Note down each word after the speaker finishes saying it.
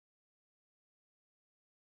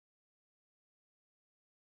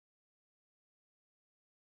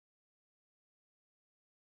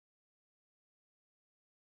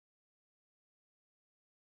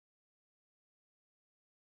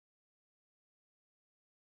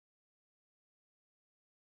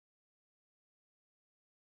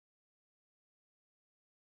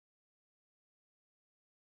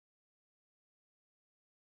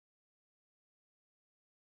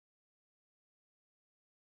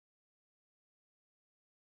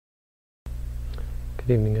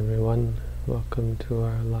Good evening, everyone. Welcome to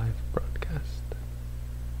our live broadcast.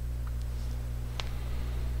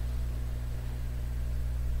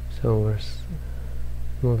 So we're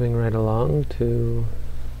moving right along to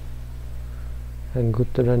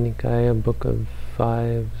Anguttara Nikaya, Book of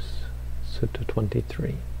Fives, Sutta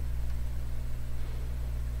 23.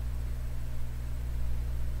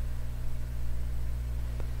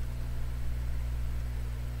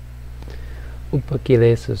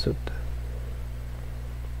 Upakilesa Sutta.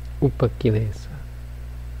 Upakilesa.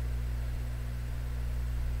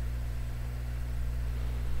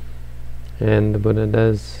 And the Buddha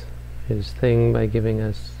does his thing by giving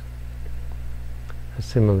us a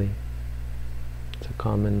simile. It's a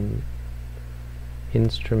common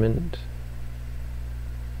instrument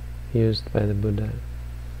used by the Buddha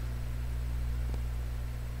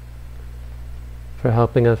for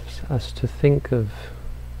helping us to think of,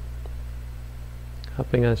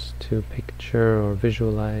 helping us to picture or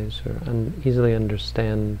visualize or easily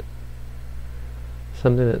understand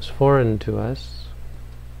something that's foreign to us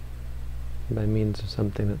by means of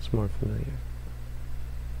something that's more familiar.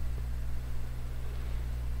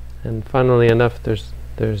 And funnily enough, there's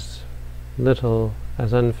little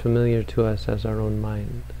as unfamiliar to us as our own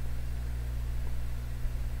mind.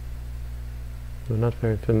 We're not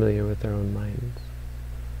very familiar with our own minds.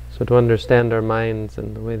 So to understand our minds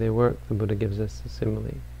and the way they work, the Buddha gives us a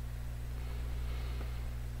simile.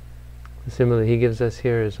 The simile he gives us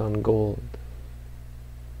here is on gold.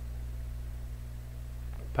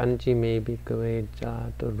 Panchime bhikkhave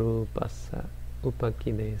jatarupassa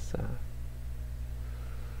upakilesa.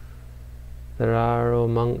 There are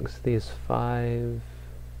amongst these five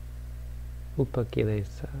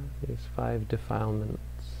upakilesa, these five defilements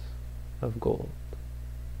of gold.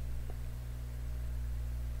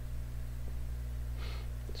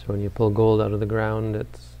 So when you pull gold out of the ground,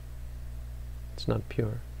 it's not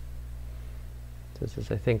pure. This is,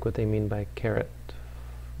 I think, what they mean by carat.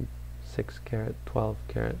 6 carat, 12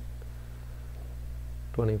 carat,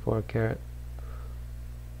 24 carat.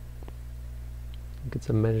 It's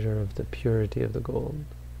a measure of the purity of the gold.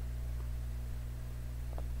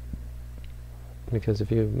 Because if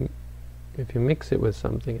you mix it with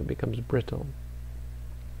something, it becomes brittle.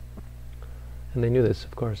 And they knew this,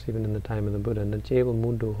 of course, even in the time of the Buddha. Nacheva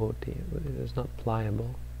mudu hoti, it is not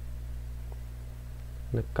pliable.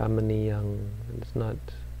 Nakamaniyang, it is not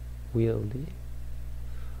wieldy.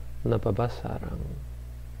 Napabasarang,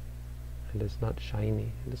 it is not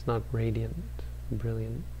shiny, it is not radiant,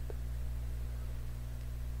 brilliant.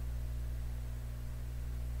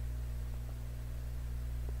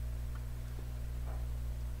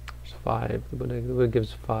 There's 5. The Buddha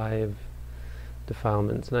gives 5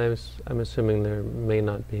 defilements, and I'm assuming there may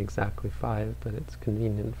not be exactly 5, but it's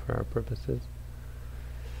convenient for our purposes.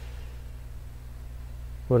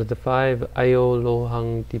 What are the 5? Ayo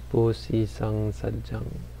lohang tipu sisang sajjang.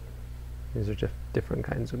 These are just different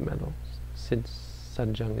kinds of metals.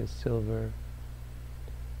 Sajjang is silver,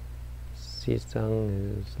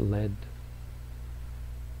 sisang is lead,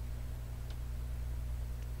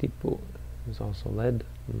 tipu is also lead,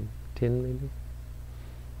 tin maybe,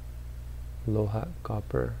 loha,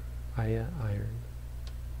 copper, aya, iron.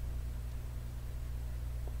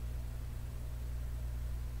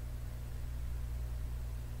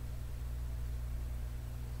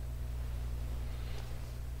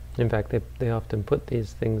 In fact, they often put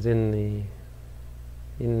these things in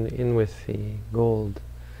with the gold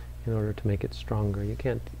in order to make it stronger. You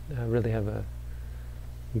can't really have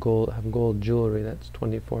gold jewelry that's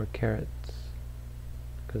 24 carats,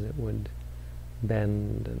 because it would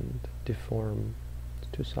bend and deform.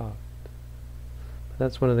 It's too soft. But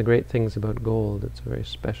that's one of the great things about gold. It's a very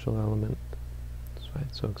special element. That's why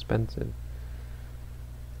it's so expensive.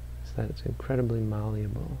 Is that it's incredibly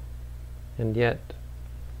malleable, and yet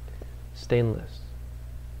stainless,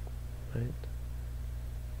 right?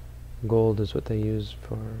 Gold is what they use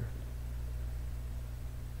for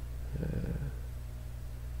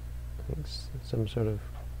some sort of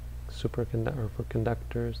superconductor, or for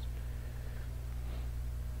conductors.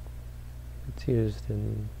 It's used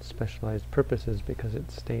in specialized purposes because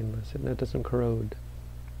it's stainless and it doesn't corrode.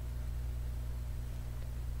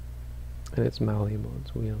 And it's malleable,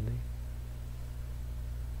 it's wieldy.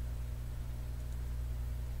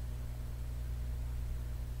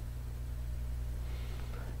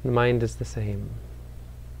 The mind is the same.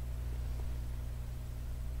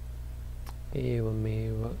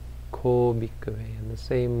 Evameva ko bhikkhave. In the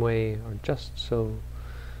same way, or just so,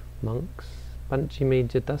 monks, panchime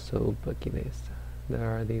jatasa upakilesa. There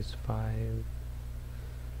are these 5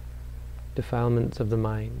 defilements of the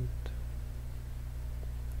mind.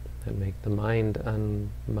 that make the mind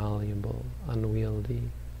unmalleable, unwieldy,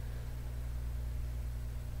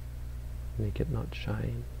 make it not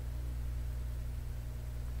shine,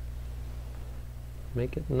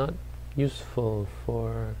 make it not useful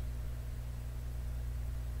for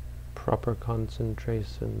proper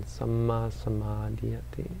concentration, samma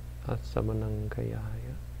samadhiyati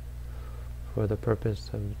asamanangayaya, for the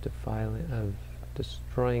purpose of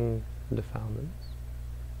destroying defilements.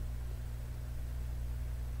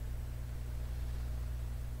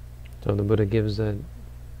 So the Buddha gives a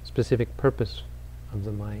specific purpose of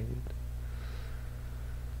the mind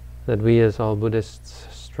that we as all Buddhists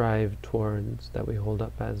strive towards, that we hold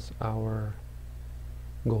up as our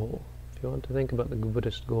goal. If you want to think about the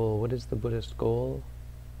Buddhist goal, what is the Buddhist goal?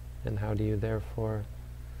 And how do you therefore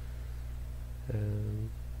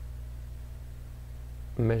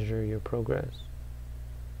measure your progress?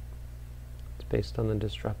 It's based on the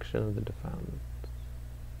destruction of the defilements,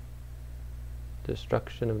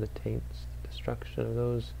 destruction of the taints, destruction of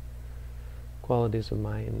those qualities of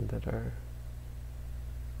mind that are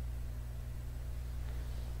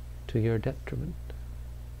to your detriment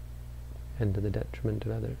and to the detriment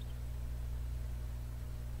of others.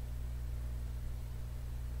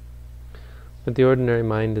 But the ordinary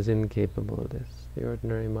mind is incapable of this. The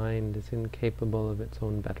ordinary mind is incapable of its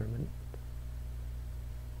own betterment.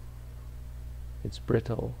 It's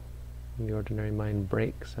brittle. The ordinary mind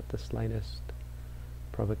breaks at the slightest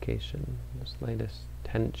provocation, the slightest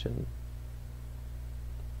tension.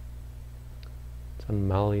 It's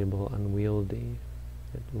unmalleable, unwieldy.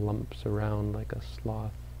 It lumps around like a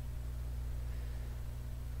sloth.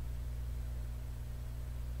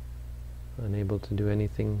 Unable to do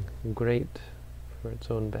anything great for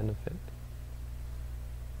its own benefit.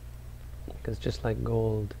 Because just like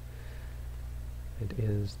gold, it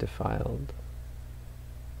is defiled.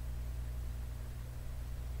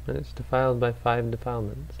 And it's defiled by 5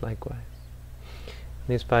 defilements, likewise.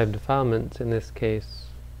 These 5 defilements, in this case,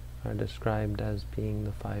 are described as being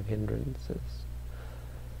the 5 hindrances.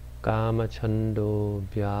 Kama chando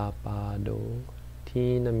vyapado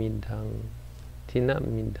tina midhang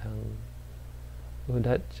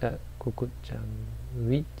udacha kukuchang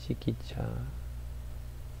vichikicha.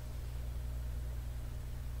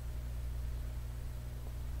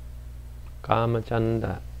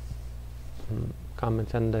 Kamachanda.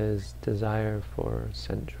 Kamachanda is desire for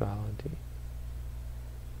sensuality,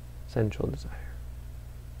 sensual desire,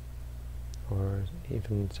 or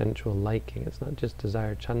even sensual liking. It's not just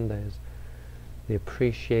desire. Chanda is the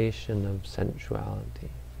appreciation of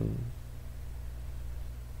sensuality,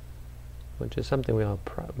 which is something we all,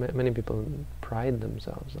 many people pride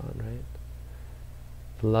themselves on, right?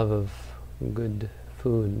 The love of good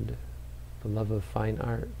food, the love of fine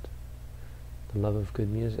art, the love of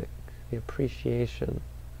good music, the appreciation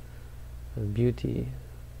of beauty,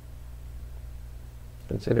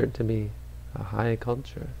 considered to be a high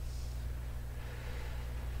culture.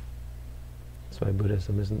 That's why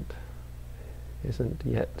Buddhism isn't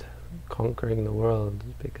yet conquering the world,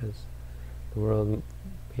 because the world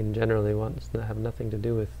generally wants to have nothing to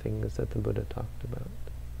do with things that the Buddha talked about.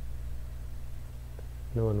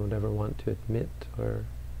 No one would ever want to admit or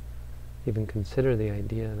even consider the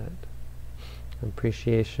idea that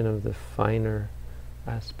appreciation of the finer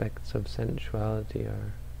aspects of sensuality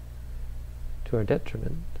are to our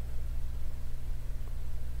detriment.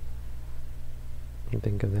 And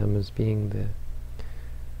think of them as being the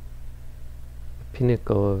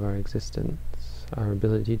pinnacle of our existence, our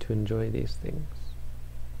ability to enjoy these things.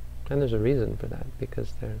 And there's a reason for that,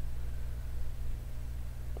 because it's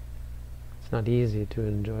not easy to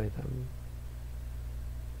enjoy them.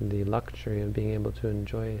 The luxury of being able to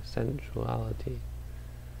enjoy sensuality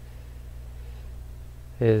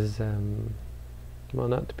is, well,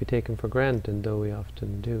 not to be taken for granted, though we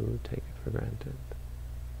often do take it for granted.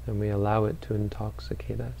 And we allow it to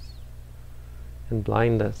intoxicate us and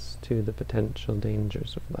blind us to the potential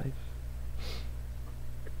dangers of life.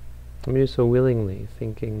 And we do so willingly,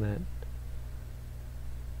 thinking that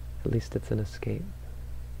at least it's an escape,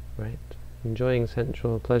 right? Enjoying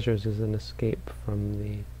sensual pleasures is an escape from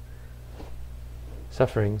the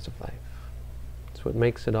sufferings of life. It's what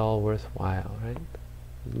makes it all worthwhile, right?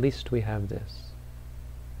 At least we have this.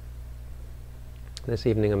 This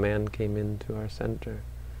evening a man came into our center,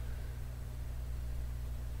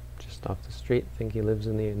 just off the street. I think he lives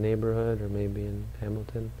in the neighborhood or maybe in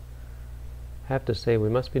Hamilton. I have to say, we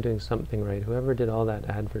must be doing something right. Whoever did all that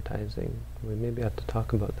advertising, we maybe have to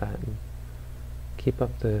talk about that and keep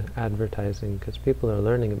up the advertising, because people are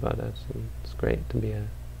learning about us, and it's great to be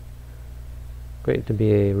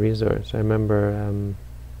a resource. I remember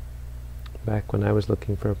Back when I was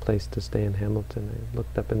looking for a place to stay in Hamilton, I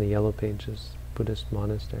looked up in the Yellow Pages, Buddhist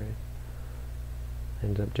monastery. I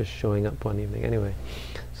ended up just showing up one evening. Anyway,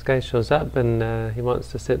 this guy shows up and he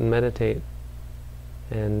wants to sit and meditate.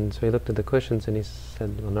 And so he looked at the cushions and he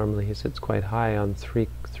said, well, normally he sits quite high on three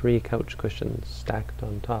couch cushions stacked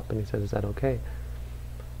on top. And he said, is that okay?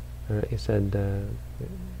 Or he said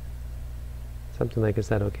something like, is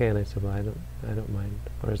that okay? And I said, well, I don't mind.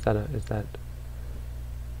 Or is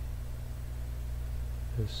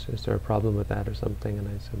there a problem with that or something? And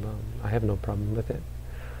I said, well, I have no problem with it.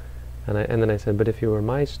 And then I said, but if you were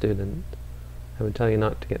my student, I would tell you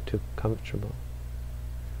not to get too comfortable.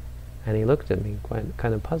 And he looked at me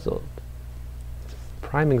kind of puzzled. It's a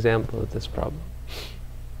prime example of this problem.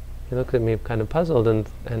 He looked at me kind of puzzled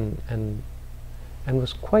and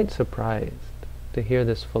was quite surprised to hear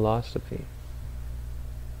this philosophy.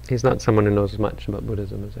 He's not someone who knows much about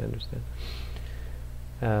Buddhism, as I understand.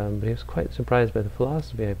 But he was quite surprised by the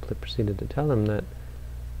philosophy. I proceeded to tell him that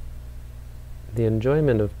the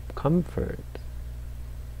enjoyment of comfort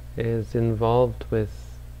is involved with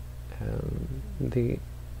the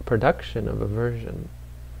production of aversion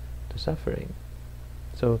to suffering.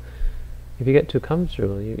 So if you get too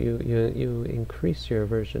comfortable, you increase your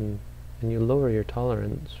aversion and you lower your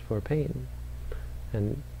tolerance for pain.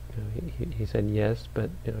 And he said, yes, but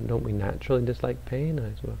don't we naturally dislike pain?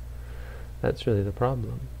 I said, well, that's really the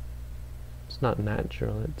problem. It's not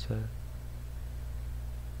natural, it's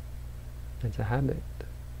a habit.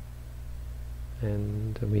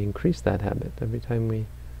 And we increase that habit every time we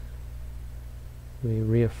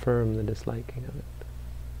reaffirm the disliking of it.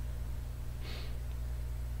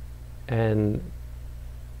 And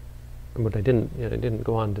what I didn't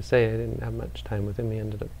go on to say, I didn't have much time with him. He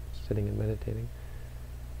ended up sitting and meditating.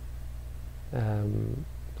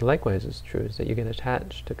 Likewise, it's true is that you get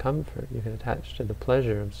attached to comfort. You get attached to the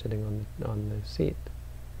pleasure of sitting on the seat,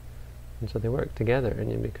 and so they work together,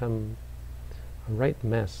 and you become a right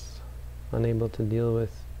mess, unable to deal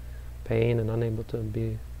with pain and unable to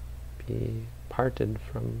be parted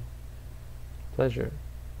from pleasure.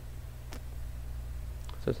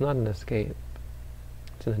 So it's not an escape,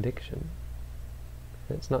 it's an addiction.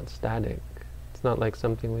 It's not static. It's not like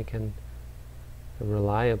something we can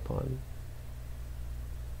rely upon.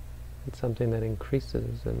 It's something that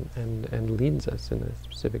increases and leads us in a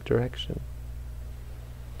specific direction.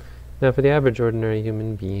 Now for the average ordinary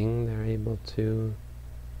human being, they're able to,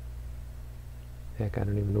 heck, I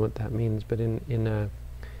don't even know what that means, but in a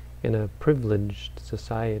privileged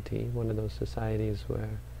society, one of those societies where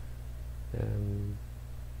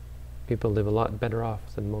people live a lot better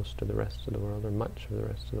off than most of the rest of the world, or much of the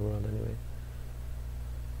rest of the world anyway.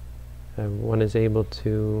 One is able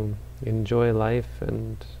to enjoy life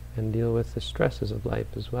and deal with the stresses of life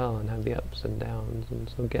as well, and have the ups and downs,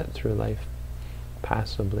 and so get through life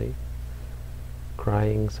passably,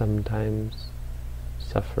 crying sometimes,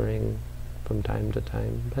 suffering from time to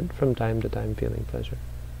time, but from time to time feeling pleasure.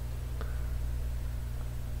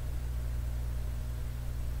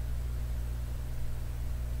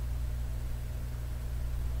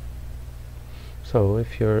 So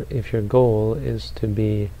if your goal is to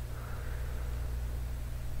be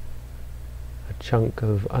a chunk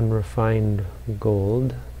of unrefined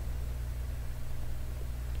gold,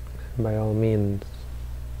 by all means,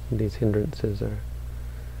 these hindrances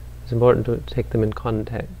it's important to take them in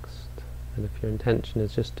context. And if your intention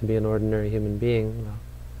is just to be an ordinary human being, well,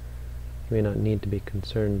 you may not need to be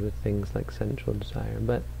concerned with things like sensual desire,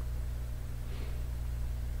 but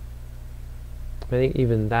I think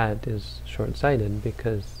even that is short-sighted,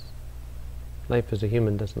 because life as a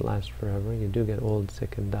human doesn't last forever. You do get old,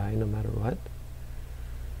 sick, and die no matter what.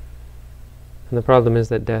 And the problem is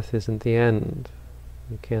that death isn't the end.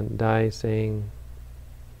 You can't die saying,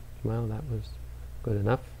 well, that was good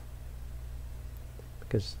enough.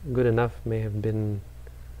 Because good enough may have been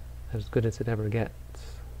as good as it ever gets.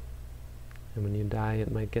 And when you die,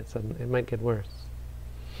 it might get worse.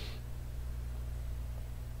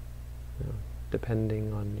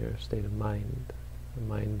 Depending on your state of mind. A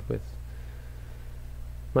mind with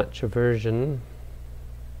much aversion.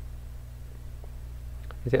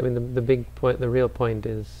 You see, I mean, the big point, the real point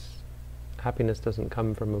is, happiness doesn't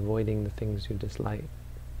come from avoiding the things you dislike.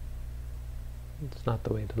 It's not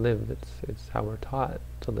the way to live. It's how we're taught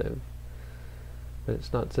to live. But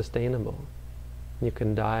it's not sustainable. You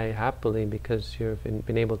can die happily because you've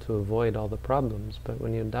been able to avoid all the problems, but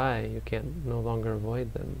when you die, you can't no longer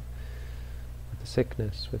avoid them. The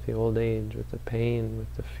sickness, with the old age, with the pain,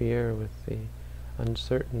 with the fear, with the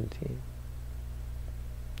uncertainty.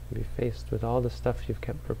 You'll be faced with all the stuff you've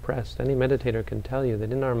kept repressed. Any meditator can tell you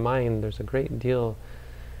that in our mind there's a great deal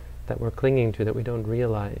that we're clinging to that we don't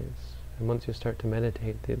realize. And once you start to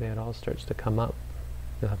meditate, it all starts to come up.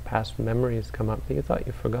 You'll have past memories come up that you thought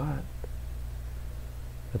you forgot,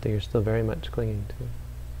 but that you're still very much clinging to.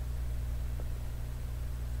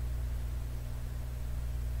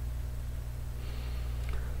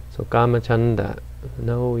 So Kamachanda,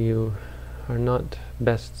 no, you are not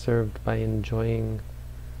best served by enjoying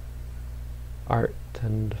art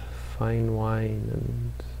and fine wine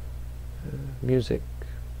and music.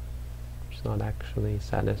 It's not actually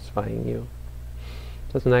satisfying you.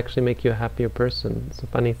 It doesn't actually make you a happier person. It's a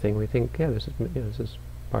funny thing. We think, yeah, this is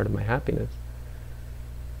part of my happiness.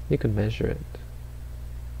 You can measure it.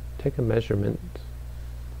 Take a measurement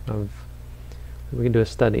of, we can do a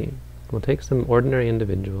study. We'll take some ordinary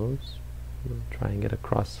individuals, we'll try and get a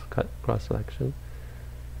cross-selection,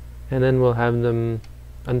 and then we'll have them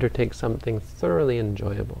undertake something thoroughly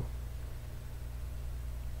enjoyable.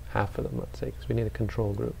 Half of them, let's say, because we need a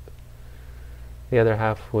control group. The other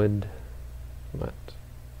half would,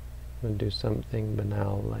 would do something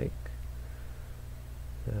banal like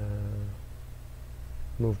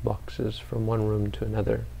move boxes from one room to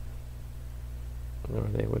another. Or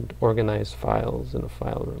they would organize files in a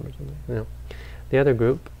file room or something. The other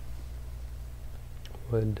group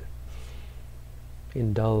would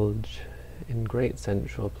indulge in great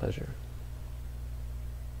sensual pleasure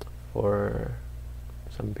for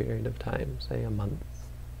some period of time, say a month.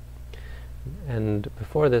 And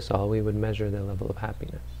before this all, we would measure their level of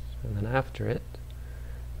happiness. And then after it,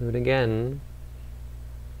 we would again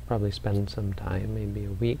probably spend some time, maybe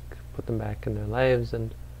a week, put them back in their lives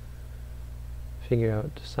and figure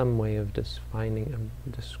out some way of describing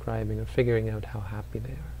or figuring out how happy they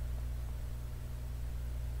are.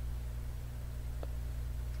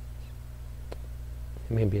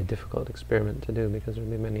 It may be a difficult experiment to do because there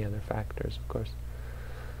will be many other factors, of course.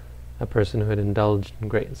 A person who had indulged in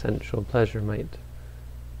great sensual pleasure might,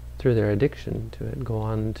 through their addiction to it, go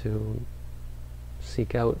on to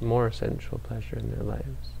seek out more sensual pleasure in their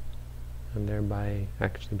lives, and thereby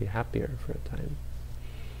actually be happier for a time.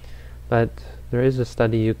 But there is a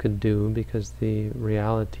study you could do, because the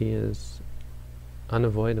reality is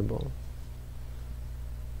unavoidable,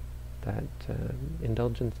 that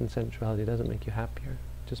indulgence in sensuality doesn't make you happier.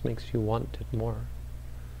 It just makes you want it more.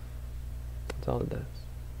 That's all it does.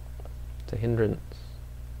 It's a hindrance.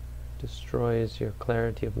 It destroys your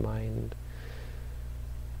clarity of mind.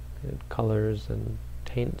 It colors and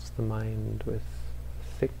taints the mind with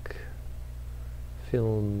thick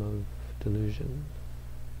film of delusion.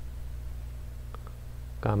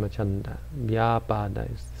 Kamachanda.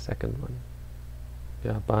 Vyapada is the second one.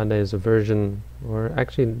 Vyapada is aversion, or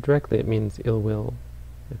actually directly it means ill will,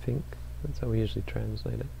 I think. That's how we usually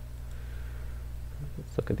translate it.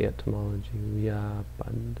 Let's look at the etymology.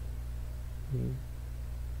 Vyapad.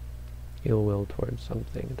 Ill will towards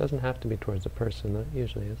something. It doesn't have to be towards a person, that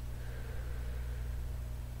usually is.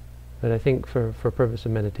 But I think for purpose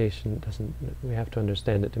of meditation, we have to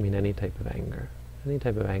understand it to mean any type of anger. Any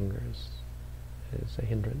type of anger is a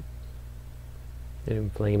hindrance. It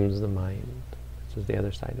inflames the mind. This is the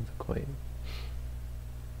other side of the coin.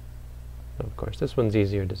 Of course, this one's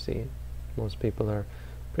easier to see. Most people are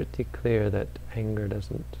pretty clear that anger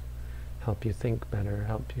doesn't help you think better,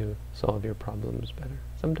 help you solve your problems better.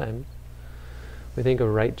 Sometimes we think of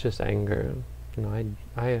righteous anger.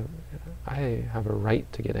 I have a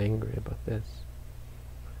right to get angry about this.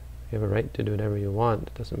 You have a right to do whatever you want.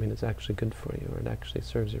 It doesn't mean it's actually good for you, or it actually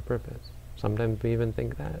serves your purpose. Sometimes we even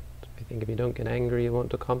think that. We think if you don't get angry, you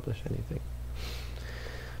won't accomplish anything.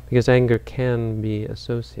 Because anger can be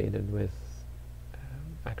associated with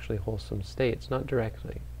actually wholesome states, not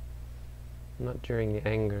directly, not during the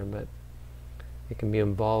anger, but it can be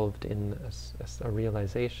involved in a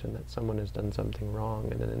realization that someone has done something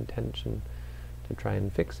wrong and an intention to try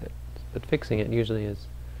and fix it. But fixing it usually is,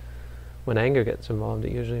 when anger gets involved,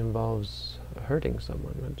 it usually involves hurting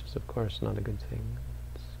someone, which is of course not a good thing.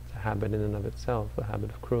 It's a habit in and of itself, a habit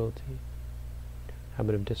of cruelty, a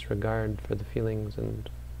habit of disregard for the feelings and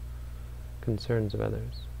concerns of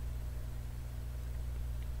others.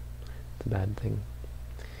 It's a bad thing.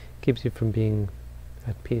 It keeps you from being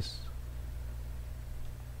at peace.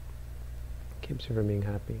 It keeps you from being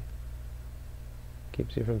happy. It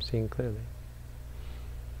keeps you from seeing clearly.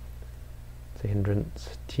 It's a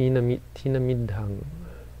hindrance. Tina midhang.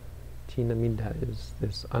 Tina midha is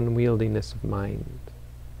this unwieldiness of mind.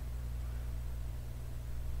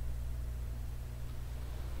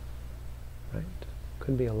 Right?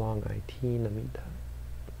 Could be a long I. Tina midha.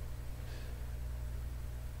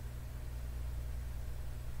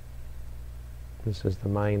 This is the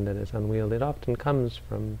mind that is unwieldy. It often comes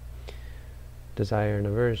from desire and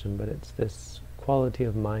aversion, but it's this quality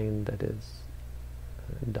of mind that is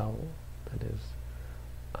dull, that is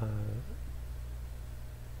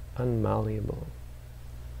unmalleable,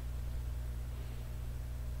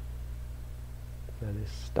 that is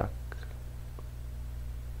stuck,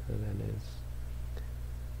 or that is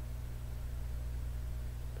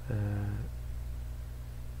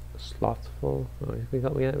slothful. We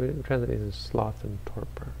translate these as sloth and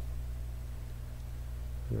torpor.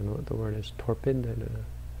 I don't know what the word is. Torpid? I don't know.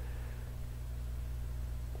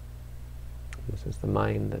 This is the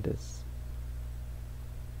mind that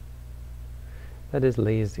is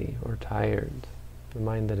lazy or tired, the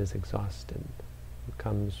mind that is exhausted. It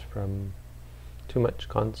comes from too much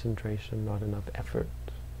concentration, not enough effort.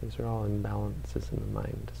 These are all imbalances in the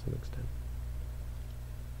mind to some extent.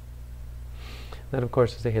 That, of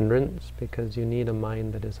course, is a hindrance, because you need a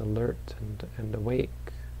mind that is alert and awake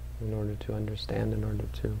in order to understand, in order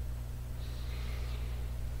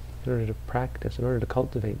to practice, in order to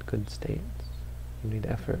cultivate good states. You need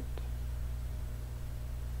effort.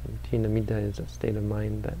 Tinamida is a state of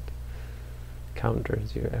mind that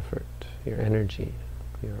counters your effort, your energy,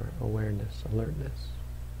 your awareness, alertness.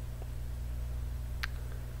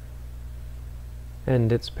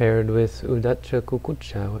 And it's paired with Uddacca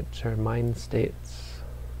Kukucca, which are mind states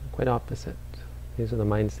quite opposite. These are the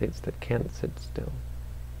mind states that can't sit still.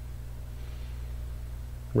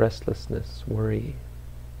 Restlessness, worry,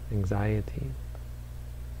 anxiety.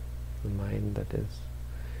 The mind that is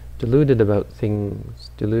deluded about things,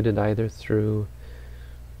 deluded either through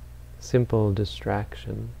simple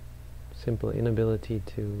distraction, simple inability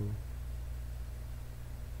to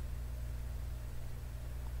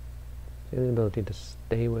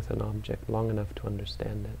stay with an object long enough to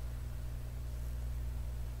understand it,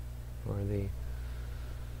 or the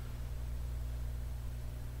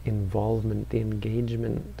involvement, the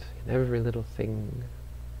engagement in every little thing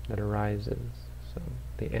that arises. So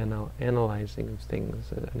the analyzing of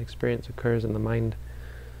things. An experience occurs and the mind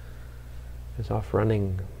is off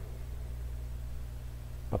running.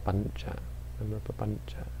 Papancha, remember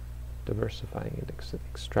papancha, diversifying it,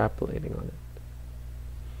 extrapolating on it.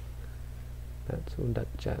 That's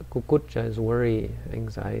uddacca. Kukucca is worry,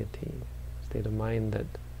 anxiety, a state of mind that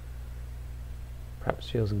perhaps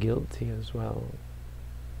feels guilty as well.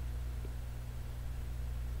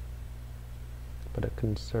 But a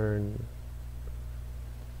concern,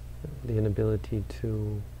 the inability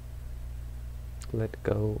to let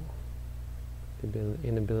go, the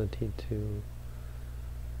inability to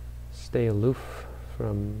stay aloof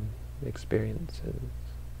from experiences.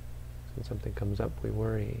 When something comes up, we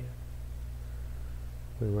worry.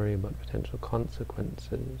 We worry about potential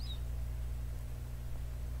consequences.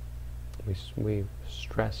 We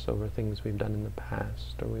stress over things we've done in the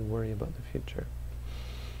past, or we worry about the future.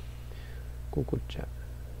 Kukucca.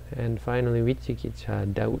 And finally,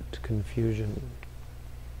 vicikicca, doubt, confusion.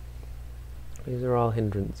 These are all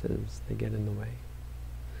hindrances. They get in the way.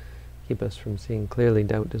 Keep us from seeing clearly.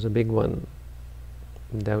 Doubt is a big one.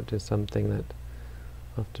 And doubt is something that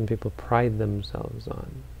often people pride themselves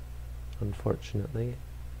on, unfortunately.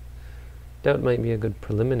 Doubt might be a good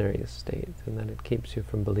preliminary state, in that it keeps you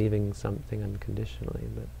from believing something unconditionally,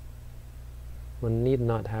 but one need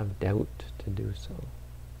not have doubt to do so.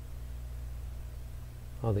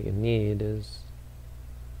 All that you need is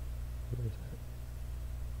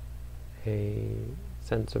a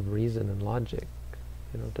sense of reason and logic.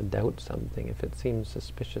 You don't have to doubt something if it seems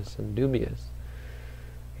suspicious and dubious.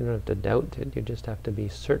 You don't have to doubt it, you just have to be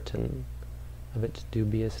certain of its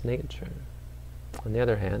dubious nature. On the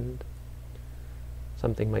other hand,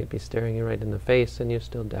 something might be staring you right in the face and you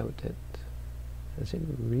still doubt it. Is it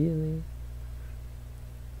really?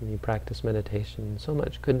 When you practice meditation, so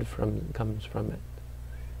much good comes from it.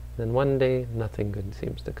 Then one day, nothing good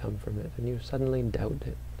seems to come from it, and you suddenly doubt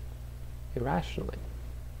it, irrationally,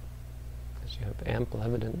 because you have ample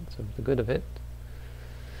evidence of the good of it.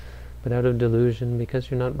 But out of delusion,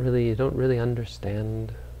 because you don't really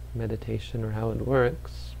understand meditation or how it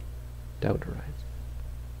works, doubt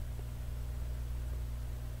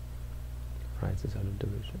arises out of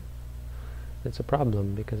delusion. It's a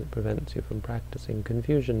problem because it prevents you from practicing.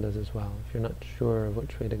 Confusion does as well. If you're not sure of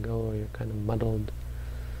which way to go, or you're kind of muddled,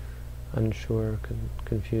 unsure,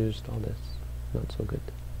 confused, all this, not so good.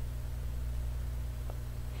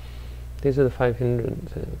 These are the 5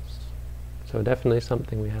 hindrances. So definitely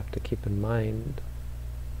something we have to keep in mind.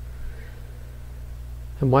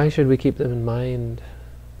 And why should we keep them in mind?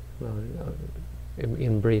 Well,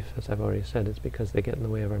 in brief, as I've already said, it's because they get in the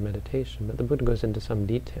way of our meditation. But the Buddha goes into some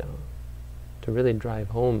detail to really drive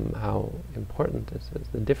home how important this is.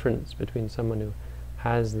 The difference between someone who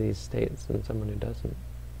has these states and someone who doesn't.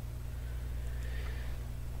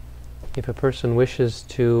 If a person wishes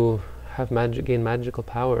to have gain magical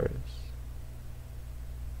powers,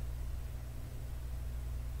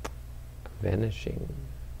 vanishing,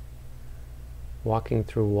 walking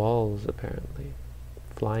through walls apparently,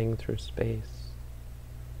 flying through space,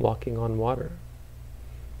 walking on water,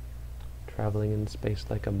 traveling in space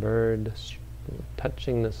like a bird,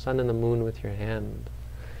 touching the sun and the moon with your hand.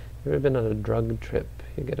 You've ever been on a drug trip?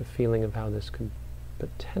 You get a feeling of how this could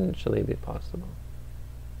potentially be possible.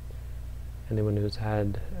 Anyone who's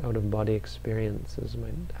had out-of-body experiences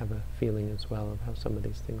might have a feeling as well of how some of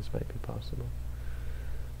these things might be possible.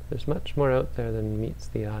 There's much more out there than meets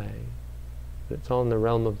the eye. But it's all in the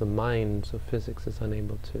realm of the mind, so physics is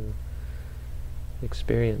unable to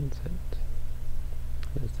experience it.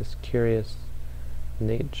 There's this curious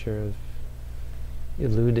nature of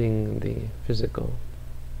eluding the physical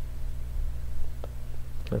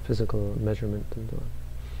measurement and so on.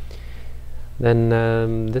 Then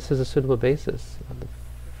this is a suitable basis.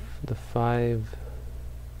 The five,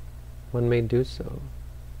 one may do so.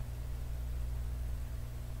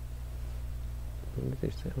 What did they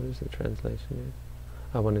say? What is the translation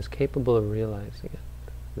here? One is capable of realizing it,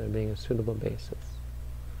 there being a suitable basis.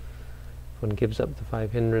 If one gives up the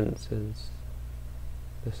five hindrances,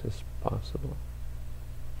 this is possible.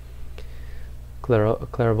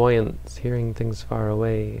 Clairvoyance, hearing things far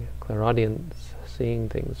away. Clairaudience, seeing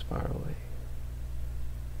things far away.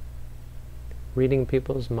 Reading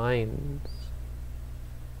people's minds.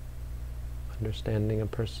 Understanding a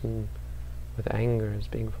person with anger as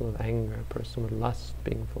being full of anger, a person with lust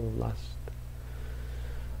being full of lust.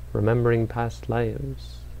 Remembering past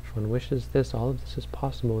lives. If one wishes this, all of this is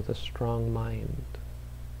possible with a strong mind.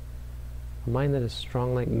 A mind that is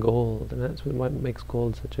strong like gold, and that's what makes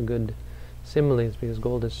gold such a good simile, is because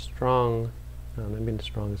gold is strong. Maybe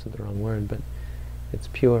strong isn't the wrong word, but it's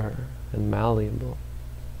pure and malleable.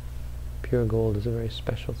 Pure gold is a very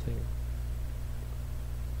special thing.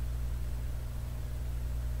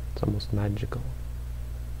 It's almost magical.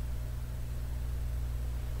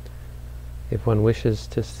 If one wishes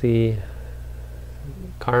to see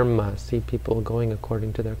karma, see people going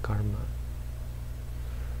according to their karma,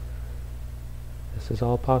 this is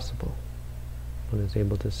all possible. One is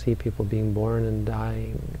able to see people being born and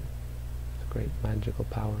dying. It's a great magical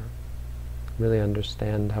power. Really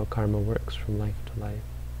understand how karma works from life to life.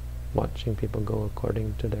 Watching people go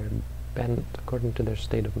according to their bent, according to their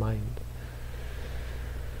state of mind.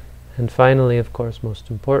 And finally, of course, most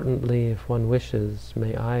importantly, if one wishes,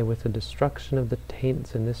 may I, with the destruction of the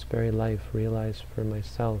taints in this very life, realize for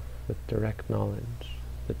myself with direct knowledge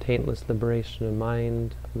the taintless liberation of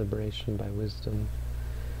mind, liberation by wisdom,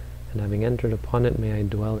 and having entered upon it, may I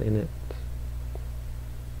dwell in it.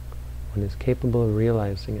 One is capable of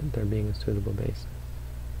realizing it, there being a suitable basis.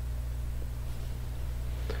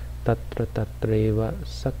 Tatra tatreva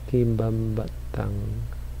sakibambatang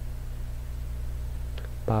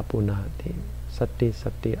papunati sati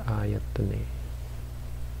sati ayatane.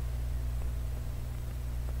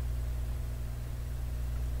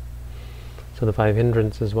 So the five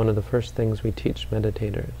hindrances is one of the first things we teach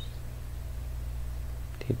meditators.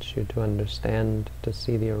 Teach you to understand, to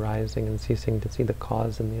see the arising and ceasing, to see the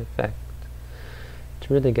cause and the effect,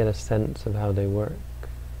 to really get a sense of how they work.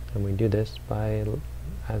 And we do this by,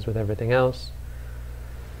 as with everything else,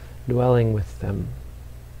 dwelling with them,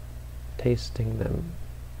 tasting them,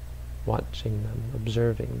 watching them,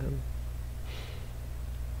 observing them,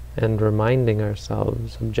 and reminding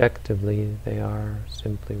ourselves objectively they are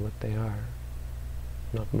simply what they are,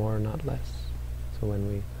 not more, not less. So when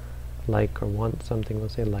we like or want something, we'll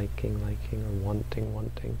say liking, liking, or wanting,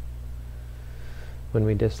 wanting. When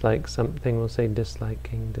we dislike something, we'll say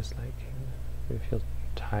disliking, disliking. We feel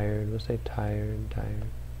tired, we'll say tired, tired.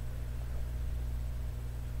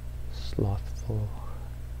 Slothful.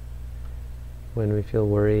 When we feel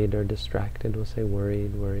worried or distracted, we'll say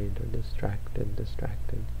worried, worried, or distracted,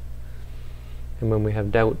 distracted. And when we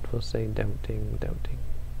have doubt, we'll say doubting, doubting.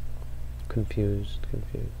 Confused,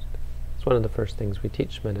 confused. It's one of the first things we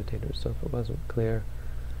teach meditators, so if it wasn't clear,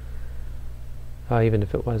 even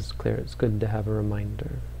if it was clear, it's good to have a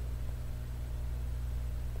reminder.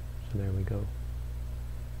 So there we go.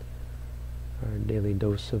 Our daily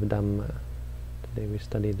dose of Dhamma. Today we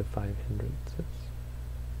studied the five hindrances.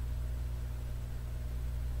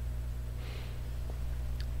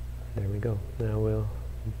 There we go. Now we'll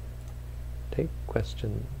take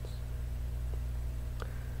questions.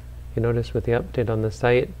 You notice with the update on the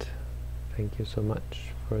site, thank you so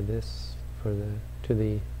much for this, to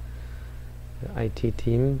the IT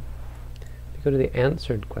team. If you go to the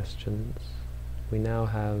answered questions, we now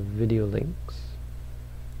have video links.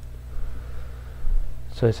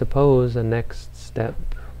 So I suppose the next step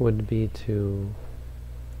would be to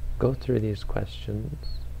go through these questions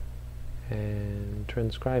and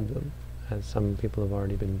transcribe them, as some people have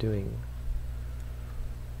already been doing.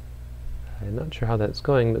 I'm not sure how that's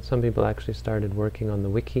going, but some people actually started working on the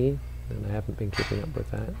wiki, and I haven't been keeping up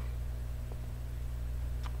with that.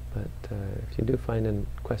 But if you do find a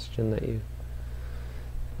question that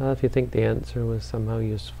if you think the answer was somehow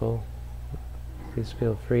useful, please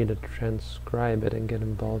feel free to transcribe it and get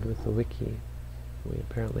involved with the wiki. We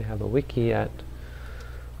apparently have a wiki at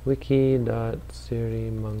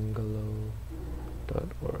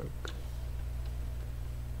wiki.sirimangalo.org.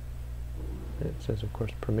 It says, of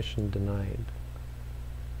course, permission denied.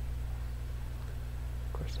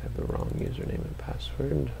 Of course, I have the wrong username and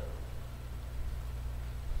password.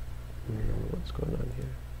 I don't know what's going on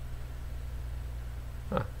here.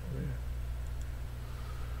 Ah, there.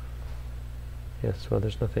 Yes, well,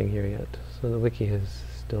 there's nothing here yet. So the wiki is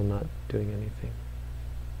still not doing anything.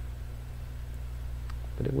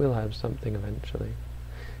 But it will have something eventually.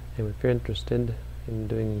 And if you're interested in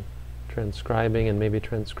doing transcribing, and maybe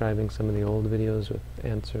transcribing some of the old videos with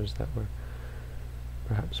answers that were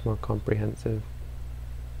perhaps more comprehensive,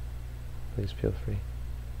 please feel free.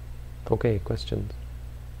 Okay, questions?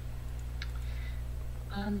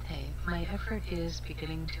 Bhante, my effort is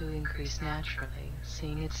beginning to increase naturally,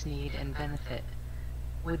 seeing its need and benefit.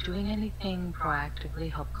 Would doing anything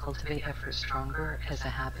proactively help cultivate effort stronger as a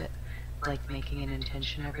habit, like making an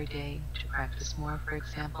intention every day to practice more, for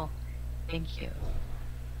example? Thank you.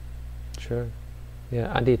 Sure.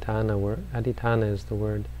 Yeah, adhitthana is the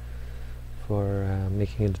word for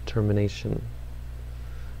making a determination,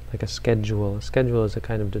 like a schedule. A schedule is a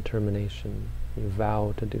kind of determination. You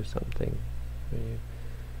vow to do something.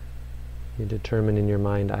 You determine in your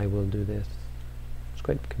mind, I will do this.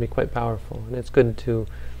 Can be quite powerful, and it's good to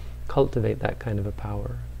cultivate that kind of a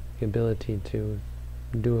power, the ability to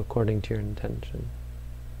do according to your intention.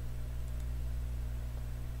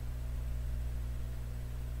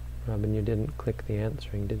 Robin, you didn't click the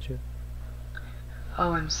answering, did you?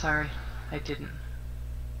 Oh, I'm sorry. I didn't.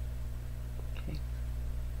 Okay.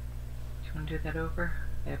 Do you want to do that over?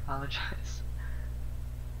 I apologize.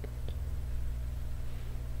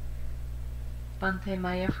 Bhante,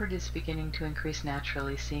 my effort is beginning to increase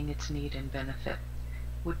naturally, seeing its need and benefit.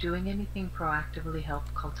 Would doing anything proactively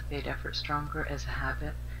help cultivate effort stronger as a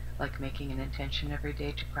habit, like making an intention every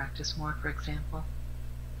day to practice more, for example?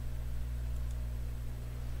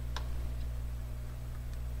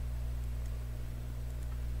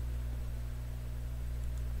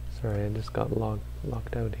 Sorry, I just got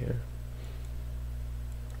locked out here.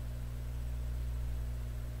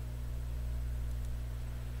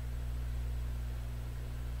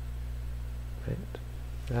 Right.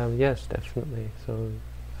 Yes, definitely. So,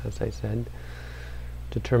 as I said,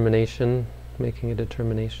 determination, making a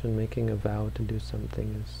determination, making a vow to do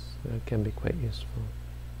something can be quite useful.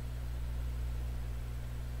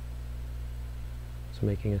 So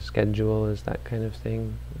making a schedule is that kind of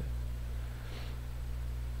thing.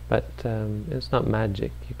 But it's not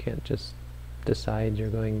magic. You can't just decide you're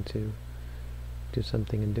going to do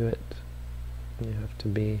something and do it. You have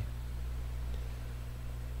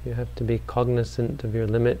to be cognizant of your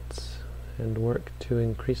limits and work to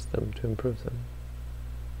increase them, to improve them.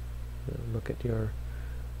 Look at your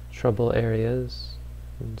trouble areas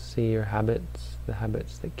and see your habits, the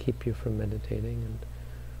habits that keep you from meditating, and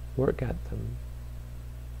work at them.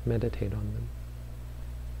 Meditate on them.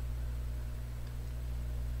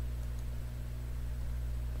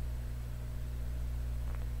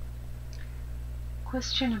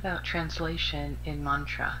 Question about translation in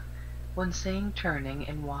mantra. When saying turning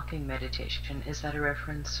in walking meditation, is that a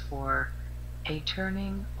reference for a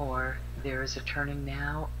turning, or there is a turning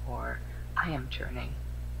now, or I am turning?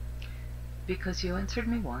 Because you answered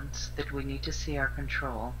me once that we need to see our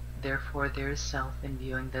control, therefore there is self in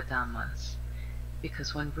viewing the Dhammas.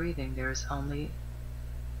 Because when breathing there is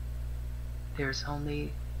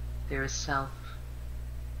self.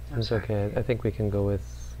 It's okay. I think we can go with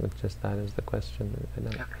just that as the question. I'm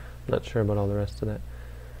not sure about all the rest of that.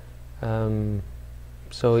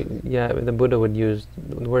 So yeah, the Buddha would use,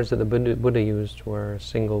 the words that the Buddha used were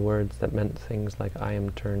single words that meant things like I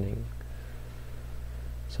am turning.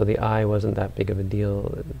 So the I wasn't that big of a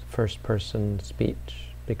deal, first person speech,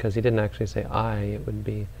 because he didn't actually say I, it would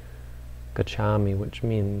be gacchami, which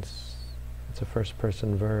means, it's a first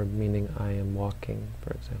person verb meaning I am walking,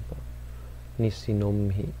 for example.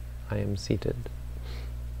 Nisinomhi, I am seated,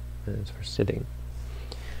 and it's for sitting.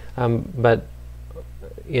 But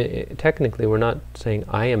technically we're not saying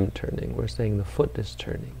I am turning, we're saying the foot is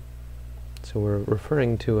turning. So we're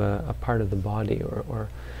referring to a part of the body, or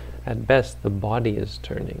at best the body is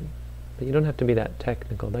turning. But you don't have to be that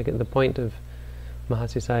technical. Like the point of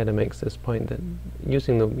Mahasi Sayadaw makes this point that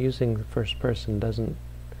using the first person doesn't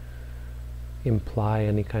imply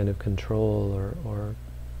any kind of control or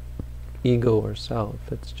ego or self.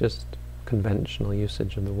 It's just conventional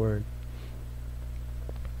usage of the word.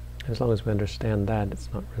 As long as we understand that, it's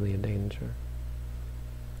not really a danger.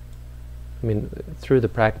 I mean, through the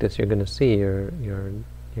practice, you're going to see you're going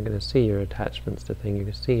to see your attachments to things. You're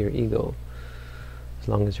going to see your ego, as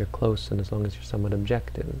long as you're close and as long as you're somewhat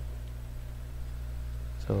objective.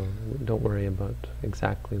 So don't worry about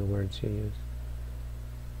exactly the words you use.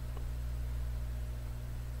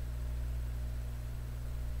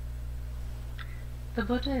 The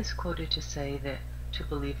Buddha is quoted to say that to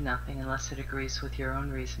believe nothing unless it agrees with your own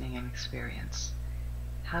reasoning and experience.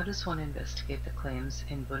 How does one investigate the claims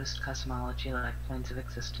in Buddhist cosmology like planes of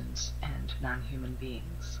existence and non-human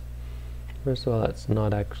beings? First of all, that's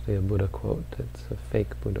not actually a Buddha quote. It's a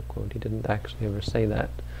fake Buddha quote. He didn't actually ever say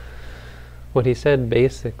that. What he said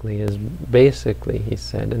basically, he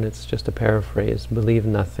said, and it's just a paraphrase, believe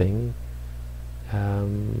nothing.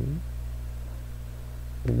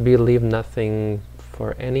 Believe nothing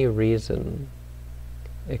for any reason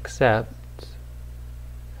except,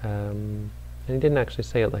 and he didn't actually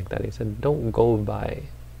say it like that. He said, don't go by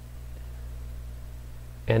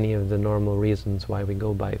any of the normal reasons why we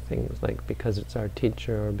go by things, like because it's our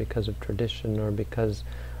teacher, or because of tradition, or because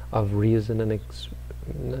of reason and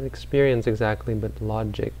not experience exactly, but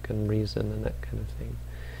logic and reason and that kind of thing.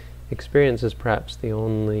 Experience is perhaps the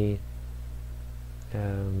only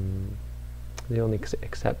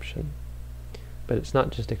exception. But it's not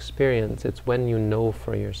just experience, it's when you know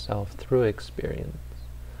for yourself through experience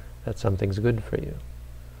that something's good for you.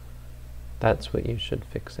 That's what you should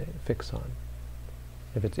fix on.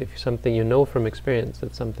 If something you know from experience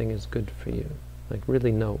that something is good for you, like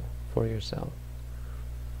really know for yourself,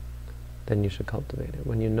 then you should cultivate it.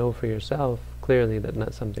 When you know for yourself clearly that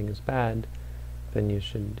not something is bad, then you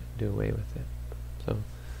should do away with it. So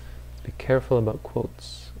be careful about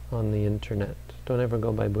quotes on the internet. Don't ever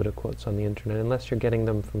go by Buddha quotes on the internet unless you're getting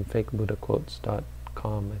them from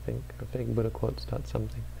fakebuddhaquotes.com, I think, or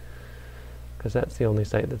fakebuddhaquotes.something, because that's the only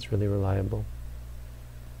site that's really reliable.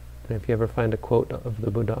 And if you ever find a quote of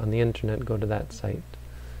the Buddha on the internet, go to that site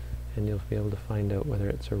and you'll be able to find out whether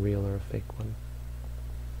it's a real or a fake one.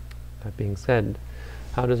 That being said,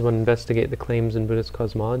 how does one investigate the claims in Buddhist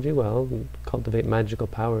cosmology? Well, cultivate magical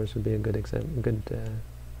powers would be a good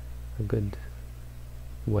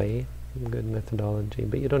way, a good methodology.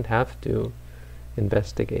 But you don't have to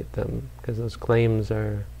investigate them, because those claims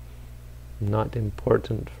are not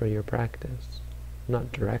important for your practice,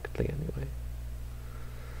 not directly anyway.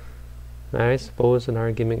 I suppose an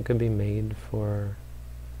argument could be made for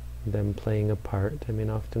them playing a part. I mean,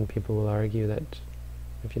 often people will argue that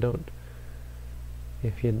if you don't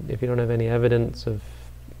have any evidence of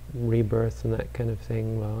rebirth and that kind of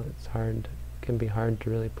thing, well, it can be hard to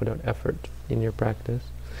really put out effort in your practice.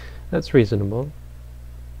 That's reasonable,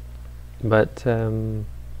 but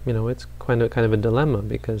it's kind of a dilemma,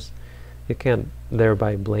 because you can't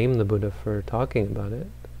thereby blame the Buddha for talking about it.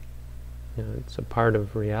 It's a part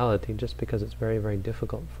of reality, just because it's very, very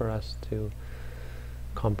difficult for us to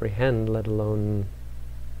comprehend, let alone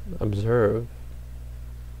observe.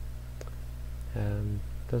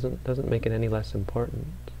 Doesn't make it any less important.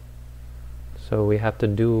 So we have to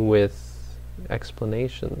do with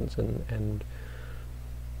explanations and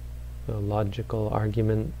logical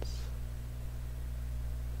arguments.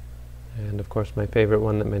 And of course, my favorite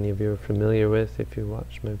one that many of you are familiar with, if you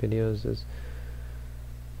watch my videos, is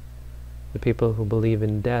the people who believe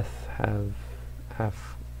in death have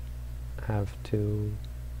to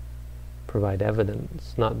provide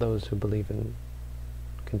evidence, not those who believe in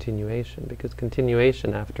continuation, because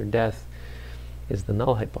continuation after death is the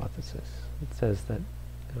null hypothesis. It says that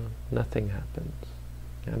nothing happens,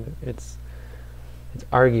 and it's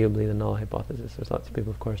arguably the null hypothesis. There's lots of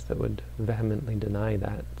people, of course, that would vehemently deny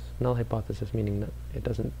that. Null hypothesis meaning that it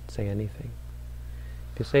doesn't say anything.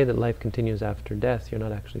 If you say that life continues after death, you're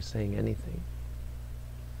not actually saying anything.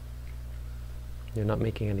 You're not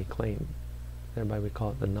making any claim. Thereby we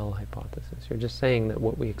call it the null hypothesis. You're just saying that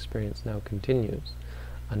what we experience now continues,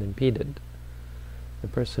 unimpeded. The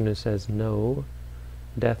person who says no,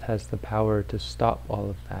 death has the power to stop all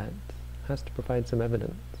of that, has to provide some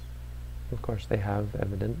evidence. Of course they have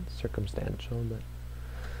evidence, circumstantial, but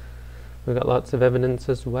we've got lots of evidence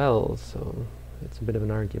as well, so it's a bit of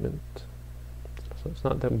an argument. So it's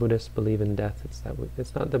not that Buddhists believe in death, it's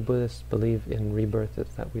not that Buddhists believe in rebirth,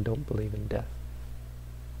 it's that we don't believe in death.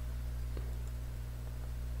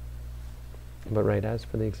 But right, as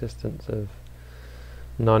for the existence of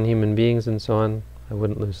non-human beings and so on, I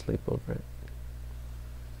wouldn't lose sleep over it.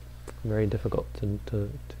 Very difficult to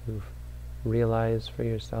realize for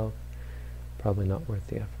yourself, probably not worth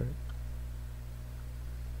the effort.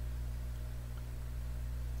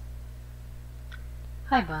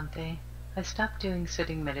 Hi Bhante. I stopped doing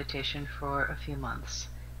sitting meditation for a few months.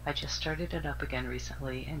 I just started it up again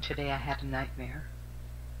recently, and today I had a nightmare.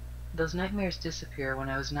 Those nightmares disappear when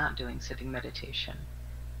I was not doing sitting meditation,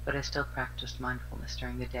 but I still practiced mindfulness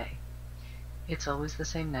during the day. It's always the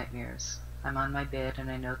same nightmares. I'm on my bed and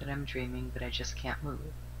I know that I'm dreaming, but I just can't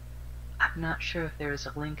move. I'm not sure if there is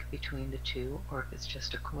a link between the two or if it's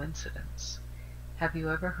just a coincidence. Have you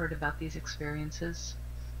ever heard about these experiences?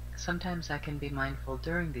 Sometimes I can be mindful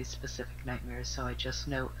during these specific nightmares, so I just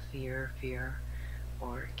note fear,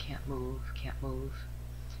 or can't move.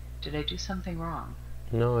 Did I do something wrong?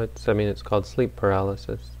 No, it's called sleep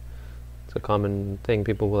paralysis. It's a common thing.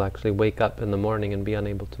 People will actually wake up in the morning and be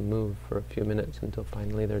unable to move for a few minutes until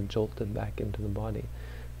finally they're jolted back into the body.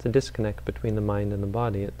 It's a disconnect between the mind and the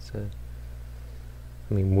body.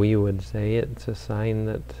 We would say it's a sign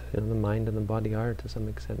that the mind and the body are to some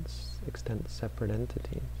extent separate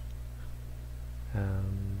entities.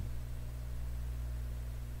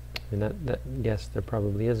 Yes, there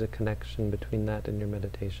probably is a connection between that and your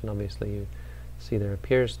meditation. Obviously you see there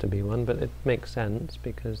appears to be one, but it makes sense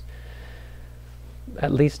because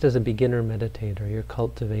at least as a beginner meditator, you're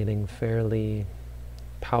cultivating fairly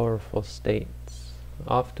powerful states,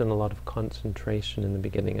 often a lot of concentration in the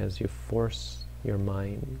beginning as you force your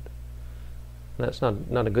mind. And that's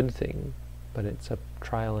not a good thing, but it's a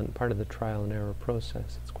part of the trial and error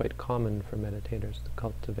process. It's quite common for meditators to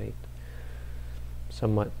cultivate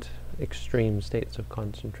somewhat extreme states of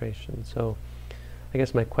concentration. So I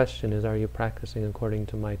guess my question is, are you practicing according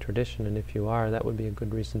to my tradition? And if you are, that would be a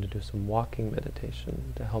good reason to do some walking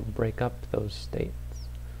meditation to help break up those states.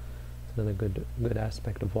 It's another good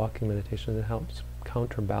aspect of walking meditation that helps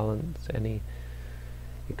counterbalance any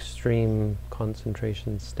extreme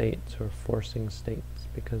concentration states or forcing states,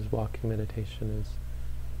 because walking meditation is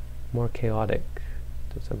more chaotic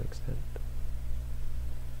to some extent.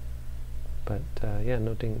 But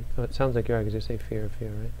noting, it sounds like you're arguing, you say fear,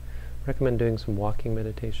 right? Recommend doing some walking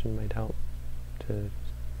meditation, might help to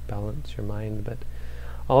balance your mind, but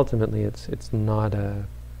ultimately it's not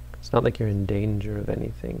like you're in danger of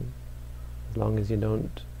anything, as long as you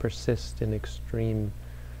don't persist in extreme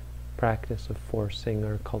practice of forcing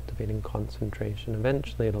or cultivating concentration.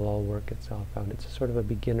 Eventually it'll all work itself out. It's a sort of a